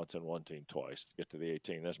 teams once and one team twice to get to the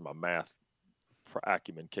 18. That's my math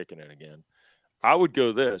acumen kicking in again. I would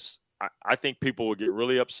go this. I think people will get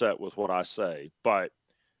really upset with what I say, but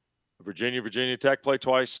Virginia Tech play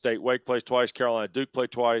twice, State Wake plays twice, Carolina Duke play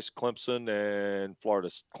twice, Clemson,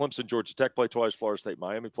 Georgia Tech play twice, Florida State,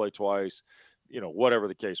 Miami play twice, whatever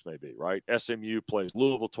the case may be, right? SMU plays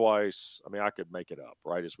Louisville twice. I mean, I could make it up,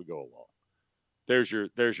 right, as we go there's your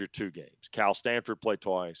 2 games. Cal Stanford play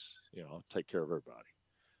twice. I'll take care of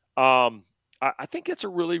everybody. I think it's a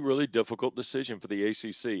really, really difficult decision for the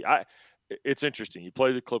ACC. It's interesting. You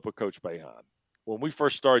play the clip with Coach Boeheim. When we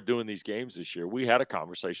first started doing these games this year, we had a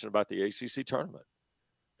conversation about the ACC tournament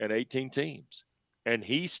and 18 teams. And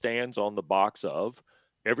he stands on the box of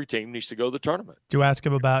every team needs to go to the tournament. Do you ask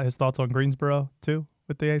him about his thoughts on Greensboro, too,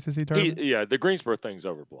 with the ACC tournament? The Greensboro thing's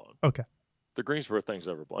overblown. Okay. The Greensboro thing's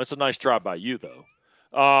overblown. It's a nice try by you, though.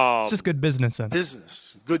 It's just good business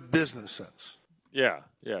sense. Good business sense. Yeah,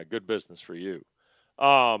 good business for you.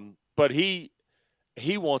 But he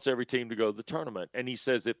wants every team to go to the tournament, and he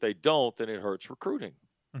says if they don't, then it hurts recruiting.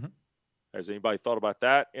 Mm-hmm. Has anybody thought about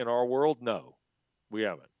that in our world? No, we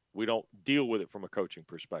haven't. We don't deal with it from a coaching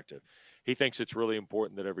perspective. He thinks it's really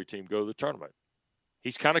important that every team go to the tournament.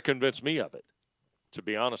 He's kind of convinced me of it, to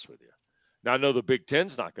be honest with you. Now, I know the Big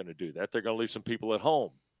Ten's not going to do that. They're going to leave some people at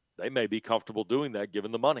home. They may be comfortable doing that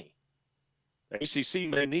given the money. ACC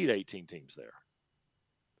may need 18 teams there.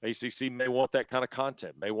 ACC may want that kind of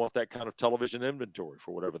content, may want that kind of television inventory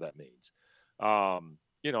for whatever that means. I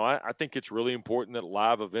think it's really important that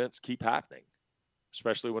live events keep happening,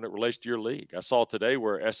 especially when it relates to your league. I saw today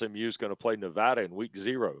where SMU is going to play Nevada in week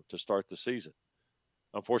 0 to start the season.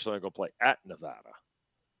 Unfortunately, they're going to play at Nevada.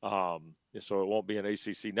 So it won't be an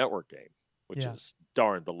ACC Network game, which is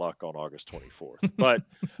darn the luck on August 24th. But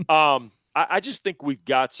I just think we've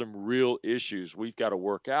got some real issues we've got to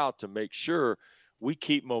work out to make sure we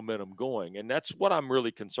keep momentum going. And that's what I'm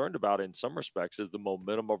really concerned about in some respects is the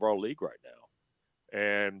momentum of our league right now.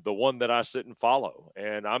 And the one that I sit and follow.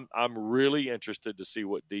 And I'm really interested to see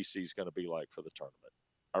what DC is going to be like for the tournament.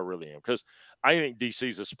 I really am. Because I think DC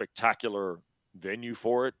is a spectacular venue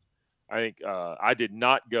for it. I think I did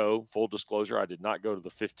not go, full disclosure, I did not go to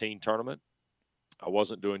the 15 tournament. I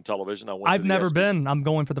wasn't doing television. I've never been. I'm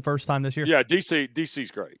going for the first time this year. Yeah,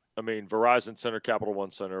 DC's great. I mean, Verizon Center, Capital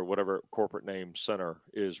One Center, whatever corporate name center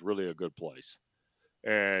is really a good place.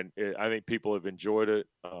 And I think people have enjoyed it.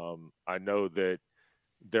 I know that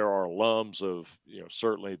there are alums of,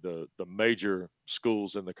 certainly the major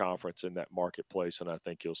schools in the conference in that marketplace, and I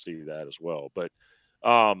think you'll see that as well. But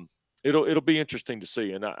it'll be interesting to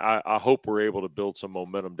see, and I hope we're able to build some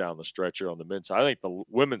momentum down the stretch here on the men's side. I think the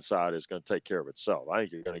women's side is going to take care of itself. I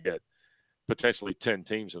think you're going to get potentially 10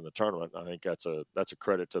 teams in the tournament. I think that's a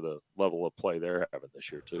credit to the level of play they're having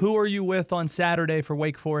this year too. Who are you with on Saturday for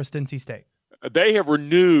Wake Forest, NC State? They have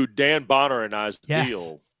renewed Dan Bonner and I's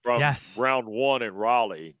deal from round 1 in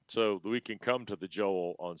Raleigh, so we can come to the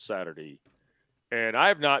Joel on Saturday. And I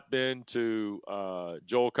have not been to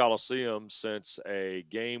Joel Coliseum since a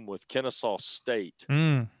game with Kennesaw State,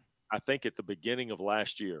 I think at the beginning of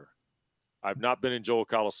last year. I've not been in Joel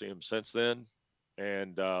Coliseum since then,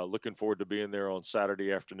 and looking forward to being there on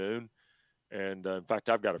Saturday afternoon. And, in fact,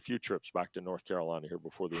 I've got a few trips back to North Carolina here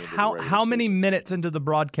before the end of the regular How many season. minutes into the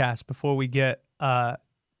broadcast before we get the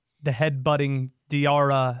headbutting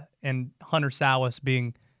Diarra and Hunter Sallis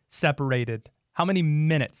being separated? How many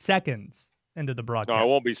minutes, seconds into the broadcast? No, it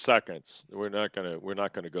won't be seconds. We're not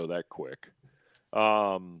gonna go that quick.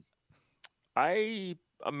 I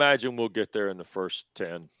imagine we'll get there in the first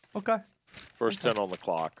 10. Okay. First 10 on the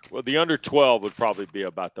clock. Well, the under 12 would probably be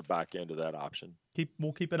about the back end of that option.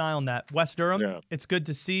 We'll keep an eye on that. Wes Durham, it's good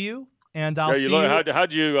to see you, and I'll see you.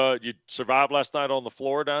 How'd you survive last night on the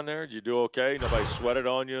floor down there? Did you do okay? Nobody sweated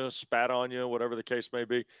on you, spat on you, whatever the case may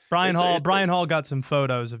be? Brian Hall got some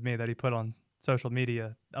photos of me that he put on social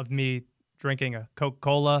media of me drinking a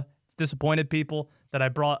Coca-Cola. It's disappointed people that I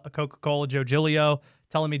brought a Coca-Cola. Joe Giglio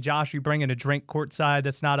telling me, Josh, you're bringing a drink courtside.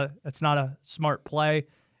 That's not a smart play.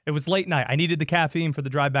 It was late night. I needed the caffeine for the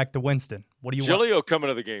drive back to Winston. What do you want? Giglio coming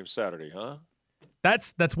to the game Saturday, huh?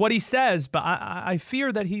 That's what he says, but I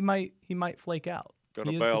fear that he might flake out.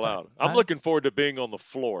 Going to bail out. I'm looking forward to being on the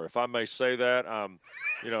floor, if I may say that.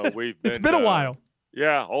 We've been. It's been a while.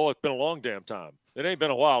 Yeah. Oh, it's been a long damn time. It ain't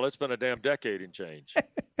been a while. It's been a damn decade and change.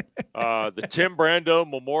 The Tim Brando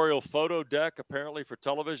Memorial Photo Deck, apparently for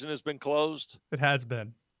television, has been closed. It has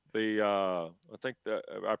been. I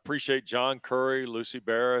appreciate John Curry, Lucy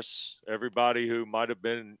Barris, everybody who might have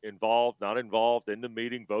been involved, not involved in the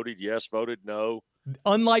meeting, voted yes, voted no.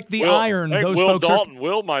 Unlike the Iron, those Will folks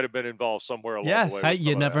Will might have been involved somewhere along the way. Hey,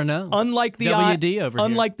 you never know. Unlike the WD over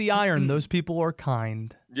unlike the Iron, those people are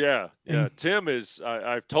kind. Yeah. Tim is.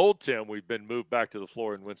 I've told Tim we've been moved back to the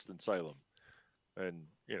floor in Winston-Salem, and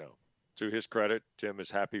to his credit, Tim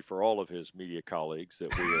is happy for all of his media colleagues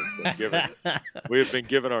that we have been given. We have been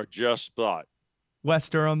given our just spot. Wes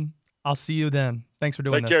Durham, I'll see you then. Thanks for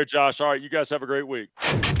doing this. Take care, Josh. All right, you guys have a great week.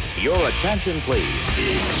 Your attention, please.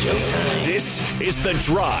 It's showtime. This is The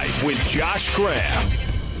Drive with Josh Graham.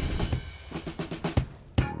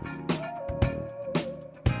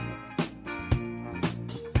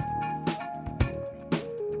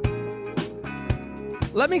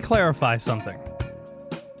 Let me clarify something.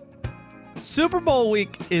 Super Bowl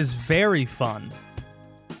week is very fun.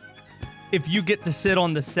 If you get to sit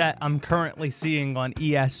on the set I'm currently seeing on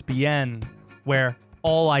ESPN, where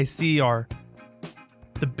all I see are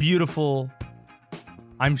the beautiful,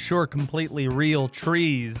 I'm sure completely real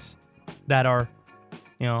trees that are,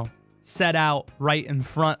 set out right in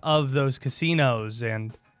front of those casinos.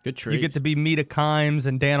 And Good trees. you get to be Mita Kimes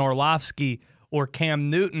and Dan Orlovsky or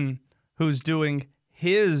Cam Newton, who's doing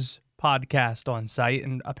his podcast on site,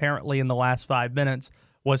 and apparently in the last 5 minutes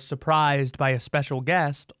was surprised by a special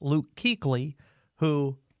guest, Luke Kuechly,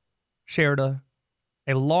 who shared a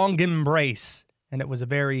long embrace, and it was a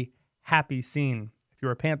very happy scene. If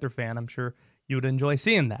you're a Panther fan, I'm sure you would enjoy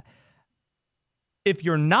seeing that. If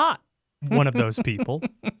you're not one of those people,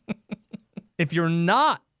 if you're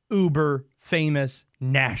not uber famous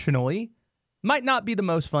nationally, might not be the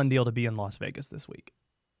most fun deal to be in Las Vegas this week.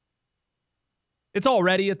 It's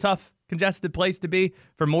already a tough, congested place to be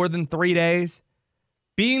for more than 3 days.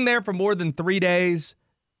 Being there for more than 3 days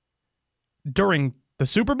during the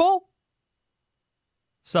Super Bowl?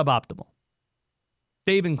 Suboptimal.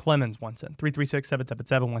 Dave and Clemens once in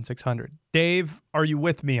 336-777-1600. Dave, are you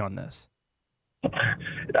with me on this?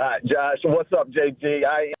 Josh, what's up, JG?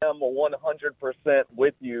 I am 100%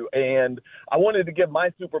 with you, and I wanted to give my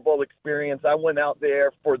Super Bowl experience. I went out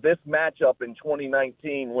there for this matchup in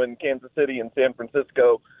 2019 when Kansas City and San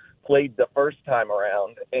Francisco played the first time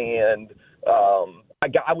around, and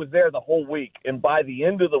I was there the whole week, and by the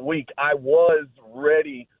end of the week, I was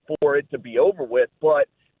ready for it to be over with, but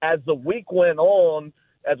as the week went on,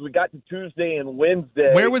 as we got to Tuesday and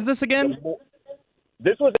Wednesday. Where was this again?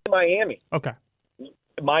 This was in Miami. Okay.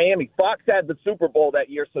 Miami. Fox had the Super Bowl that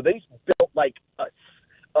year, so they built like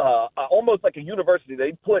almost like a university.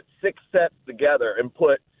 They put 6 sets together and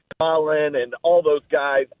put Colin and all those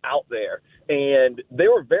guys out there, and they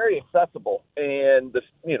were very accessible. And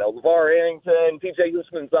LeVar Arrington, T.J.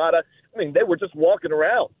 Houshmandzadeh, I mean, they were just walking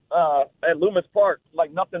around at Loomis Park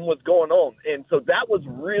like nothing was going on, and so that was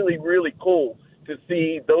really, really cool to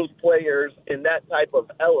see those players in that type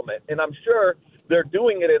of element. And I'm sure they're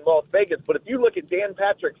doing it in Las Vegas. But if you look at Dan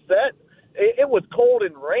Patrick's set, it was cold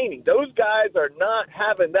and raining. Those guys are not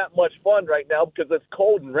having that much fun right now because it's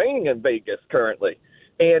cold and raining in Vegas currently.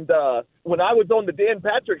 And when I was on the Dan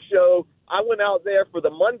Patrick show, I went out there for the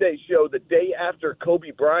Monday show the day after Kobe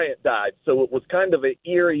Bryant died. So it was kind of an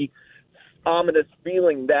eerie, ominous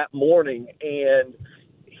feeling that morning. And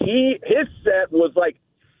his set was like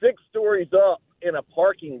 6 stories up in a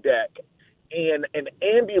parking deck, and an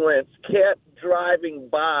ambulance kept driving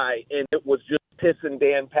by, and it was just pissing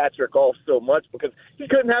Dan Patrick off so much because he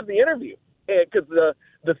couldn't have the interview because the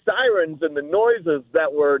sirens and the noises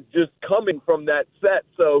that were just coming from that set.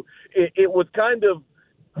 So it was kind of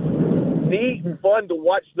neat and fun to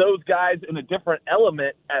watch those guys in a different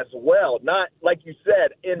element as well. Not, like you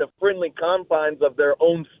said, in the friendly confines of their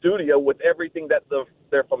own studio with everything that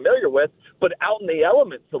they're familiar with, but out in the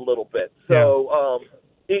elements a little bit. So,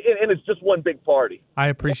 and it's just one big party. I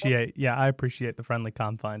appreciate the friendly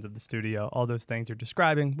confines of the studio. All those things you're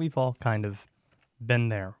describing, we've all kind of been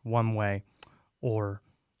there one way or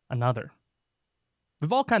another.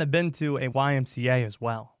 We've all kind of been to a YMCA as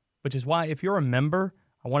well, which is why if you're a member,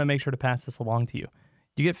 I want to make sure to pass this along to you.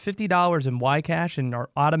 You get $50 in Y Cash and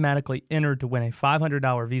are automatically entered to win a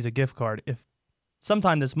 $500 Visa gift card if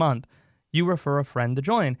sometime this month you refer a friend to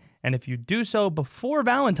join. And if you do so before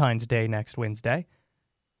Valentine's Day next Wednesday,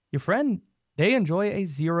 your friend, they enjoy a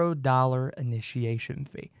 $0 initiation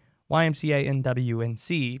fee.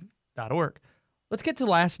 YMCANWNC.org. Let's get to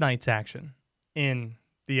last night's action in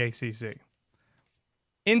the ACC.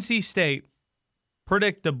 NC State,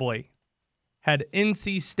 predictably, had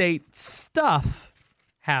NC State stuff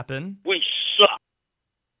happen. We suck.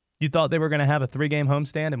 You thought they were going to have a 3-game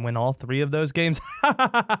homestand and win all 3 of those games?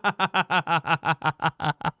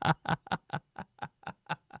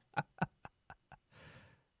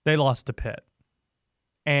 They lost to Pitt.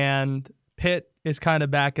 And Pitt is kind of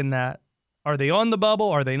back in that, are they on the bubble?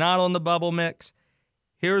 Are they not on the bubble mix?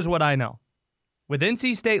 Here's what I know. With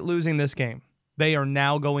NC State losing this game, they are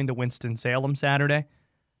now going to Winston-Salem Saturday.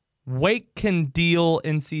 Wake can deal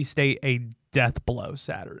NC State a death blow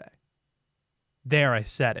Saturday. There, I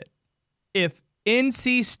said it. If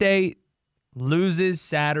NC State loses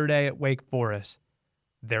Saturday at Wake Forest,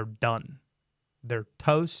 they're done. They're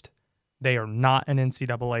toast. They are not an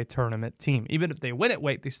NCAA tournament team. Even if they win at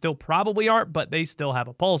Wake, they still probably aren't, but they still have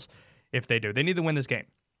a pulse if they do. They need to win this game.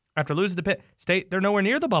 After losing to Pitt State, they're nowhere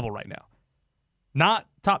near the bubble right now. Not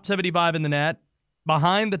top 75 in the net,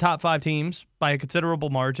 behind the top 5 teams by a considerable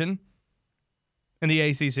margin in the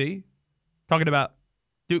ACC. Talking about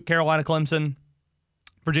Duke, Carolina, Clemson,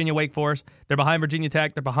 Virginia, Wake Forest. They're behind Virginia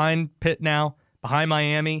Tech. They're behind Pitt now, behind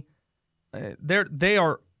Miami. They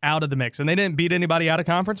are out of the mix, and they didn't beat anybody out of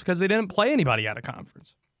conference because they didn't play anybody out of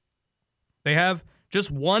conference. They have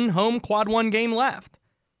just one home quad 1 game left.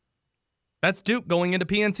 That's Duke going into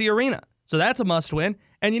PNC Arena. So that's a must-win,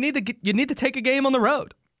 and you need to take a game on the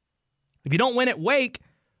road. If you don't win at Wake,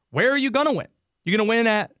 where are you going to win? You're going to win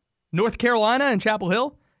at North Carolina and Chapel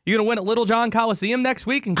Hill? You're going to win at Little John Coliseum next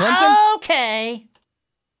week in Clemson? Okay.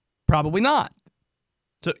 Probably not.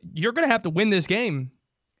 So you're going to have to win this game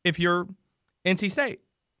if you're NC State.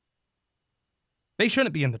 They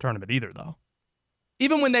shouldn't be in the tournament either, though.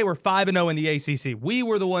 Even when they were 5-0 in the ACC, we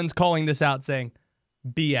were the ones calling this out saying,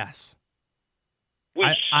 BS.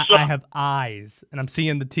 I have eyes, and I'm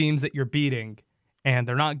seeing the teams that you're beating, and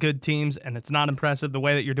they're not good teams, and it's not impressive the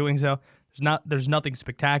way that you're doing so. There's nothing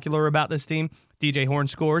spectacular about this team. DJ Horn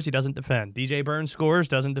scores, he doesn't defend. DJ Burns scores,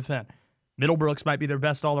 doesn't defend. Middlebrooks might be their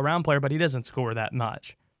best all-around player, but he doesn't score that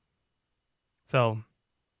much. So,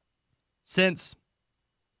 since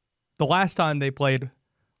the last time they played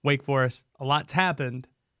Wake Forest, a lot's happened,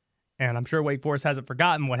 and I'm sure Wake Forest hasn't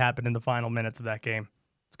forgotten what happened in the final minutes of that game.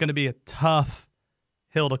 It's going to be a tough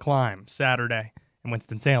hill to climb Saturday in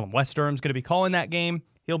Winston-Salem. Wes Durham's going to be calling that game.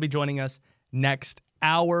 He'll be joining us next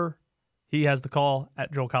hour. He has the call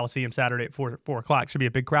at Joel Coliseum Saturday at 4 o'clock. Should be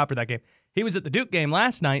a big crowd for that game. He was at the Duke game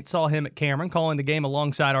last night. Saw him at Cameron calling the game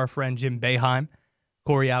alongside our friend Jim Boeheim.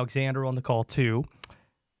 Corey Alexander on the call too.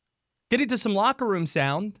 Getting to some locker room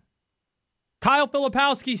sound. Kyle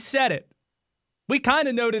Filipowski said it. We kind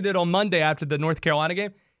of noted it on Monday after the North Carolina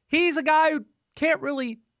game. He's a guy who can't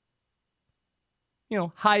really,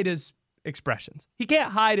 hide his expressions. He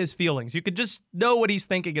can't hide his feelings. You could just know what he's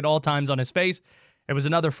thinking at all times on his face. It was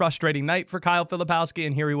another frustrating night for Kyle Filipowski,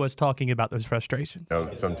 and here he was talking about those frustrations.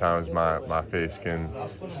 Sometimes my face can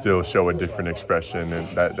still show a different expression and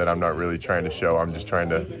that I'm not really trying to show. I'm just trying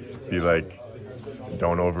to be like,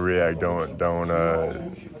 don't overreact,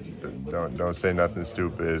 don't say nothing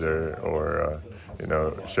stupid or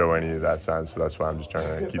show any of that sign. So that's why I'm just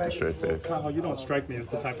trying to keep a straight face. Kyle, you don't strike me as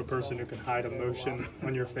the type of person who can hide emotion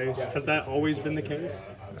on your face. Has that always been the case?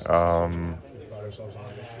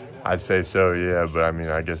 I'd say so, yeah. But I mean,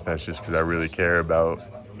 I guess that's just because I really care about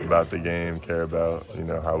the game, care about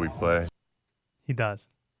how we play. He does,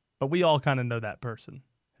 but we all kind of know that person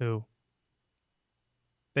who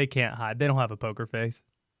they can't hide. They don't have a poker face.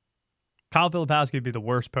 Kyle Filipowski would be the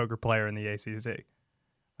worst poker player in the ACC.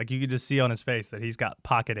 Like, you could just see on his face that he's got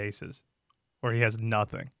pocket aces or he has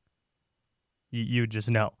nothing. You just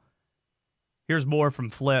know. Here's more from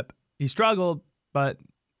Flip. He struggled, but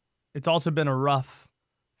it's also been a rough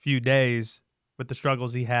few days with the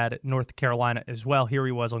struggles he had at North Carolina as well. Here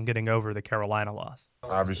he was on getting over the Carolina loss.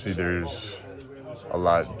 Obviously, there's a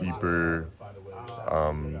lot deeper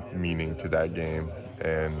meaning to that game,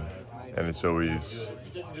 and it's always,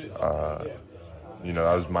 that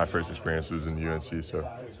was my first experience was in the UNC, so,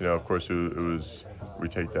 of course it was, we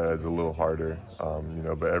take that as a little harder,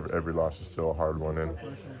 but every loss is still a hard one, and,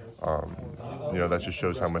 that just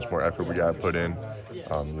shows how much more effort we got to put in.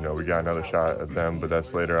 We got another shot at them, but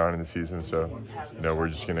that's later on in the season, so, we're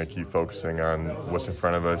just going to keep focusing on what's in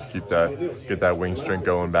front of us, get that wing strength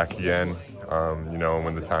going back again, and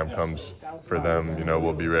when the time comes for them,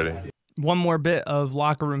 we'll be ready. One more bit of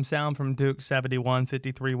locker room sound from Duke's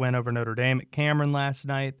 71-53 win over Notre Dame at Cameron last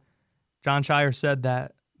night. John Shire said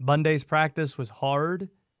that Monday's practice was hard.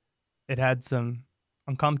 It had some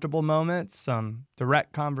uncomfortable moments, some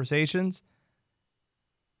direct conversations.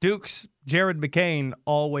 Duke's Jared McCain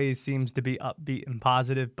always seems to be upbeat and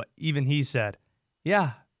positive, but even he said,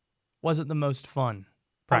 wasn't the most fun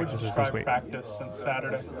practices this week. Practice since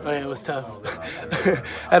Saturday. Oh, yeah, it was tough.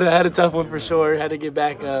 had a tough one for sure. Had to get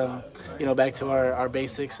back, back to our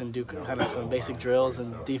basics and do kind of some basic drills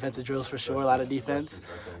and defensive drills for sure. A lot of defense.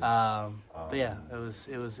 But yeah, it was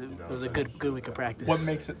a good week of practice. What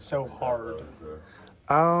makes it so hard?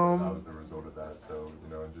 I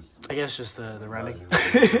guess just the running.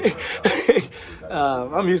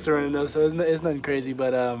 I'm used to running though, so it's nothing crazy.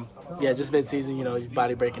 But just mid-season, your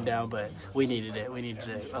body breaking down. But we needed it. We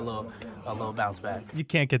needed a little bounce back. You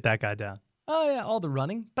can't get that guy down. Oh yeah, all the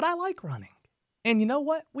running, but I like running. And you know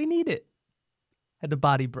what? We need it. Had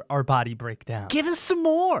our body break down. Give us some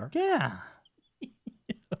more. Yeah.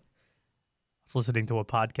 I was listening to a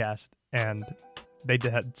podcast and they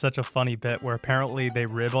had such a funny bit where apparently they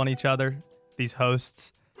rib on each other. These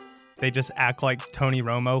hosts, they just act like Tony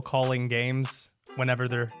Romo calling games whenever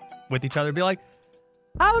they're with each other. Be like,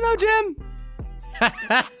 I don't know, Jim.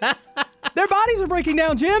 Their bodies are breaking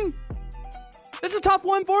down, Jim. This is a tough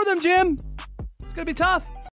one for them, Jim. It's going to be tough.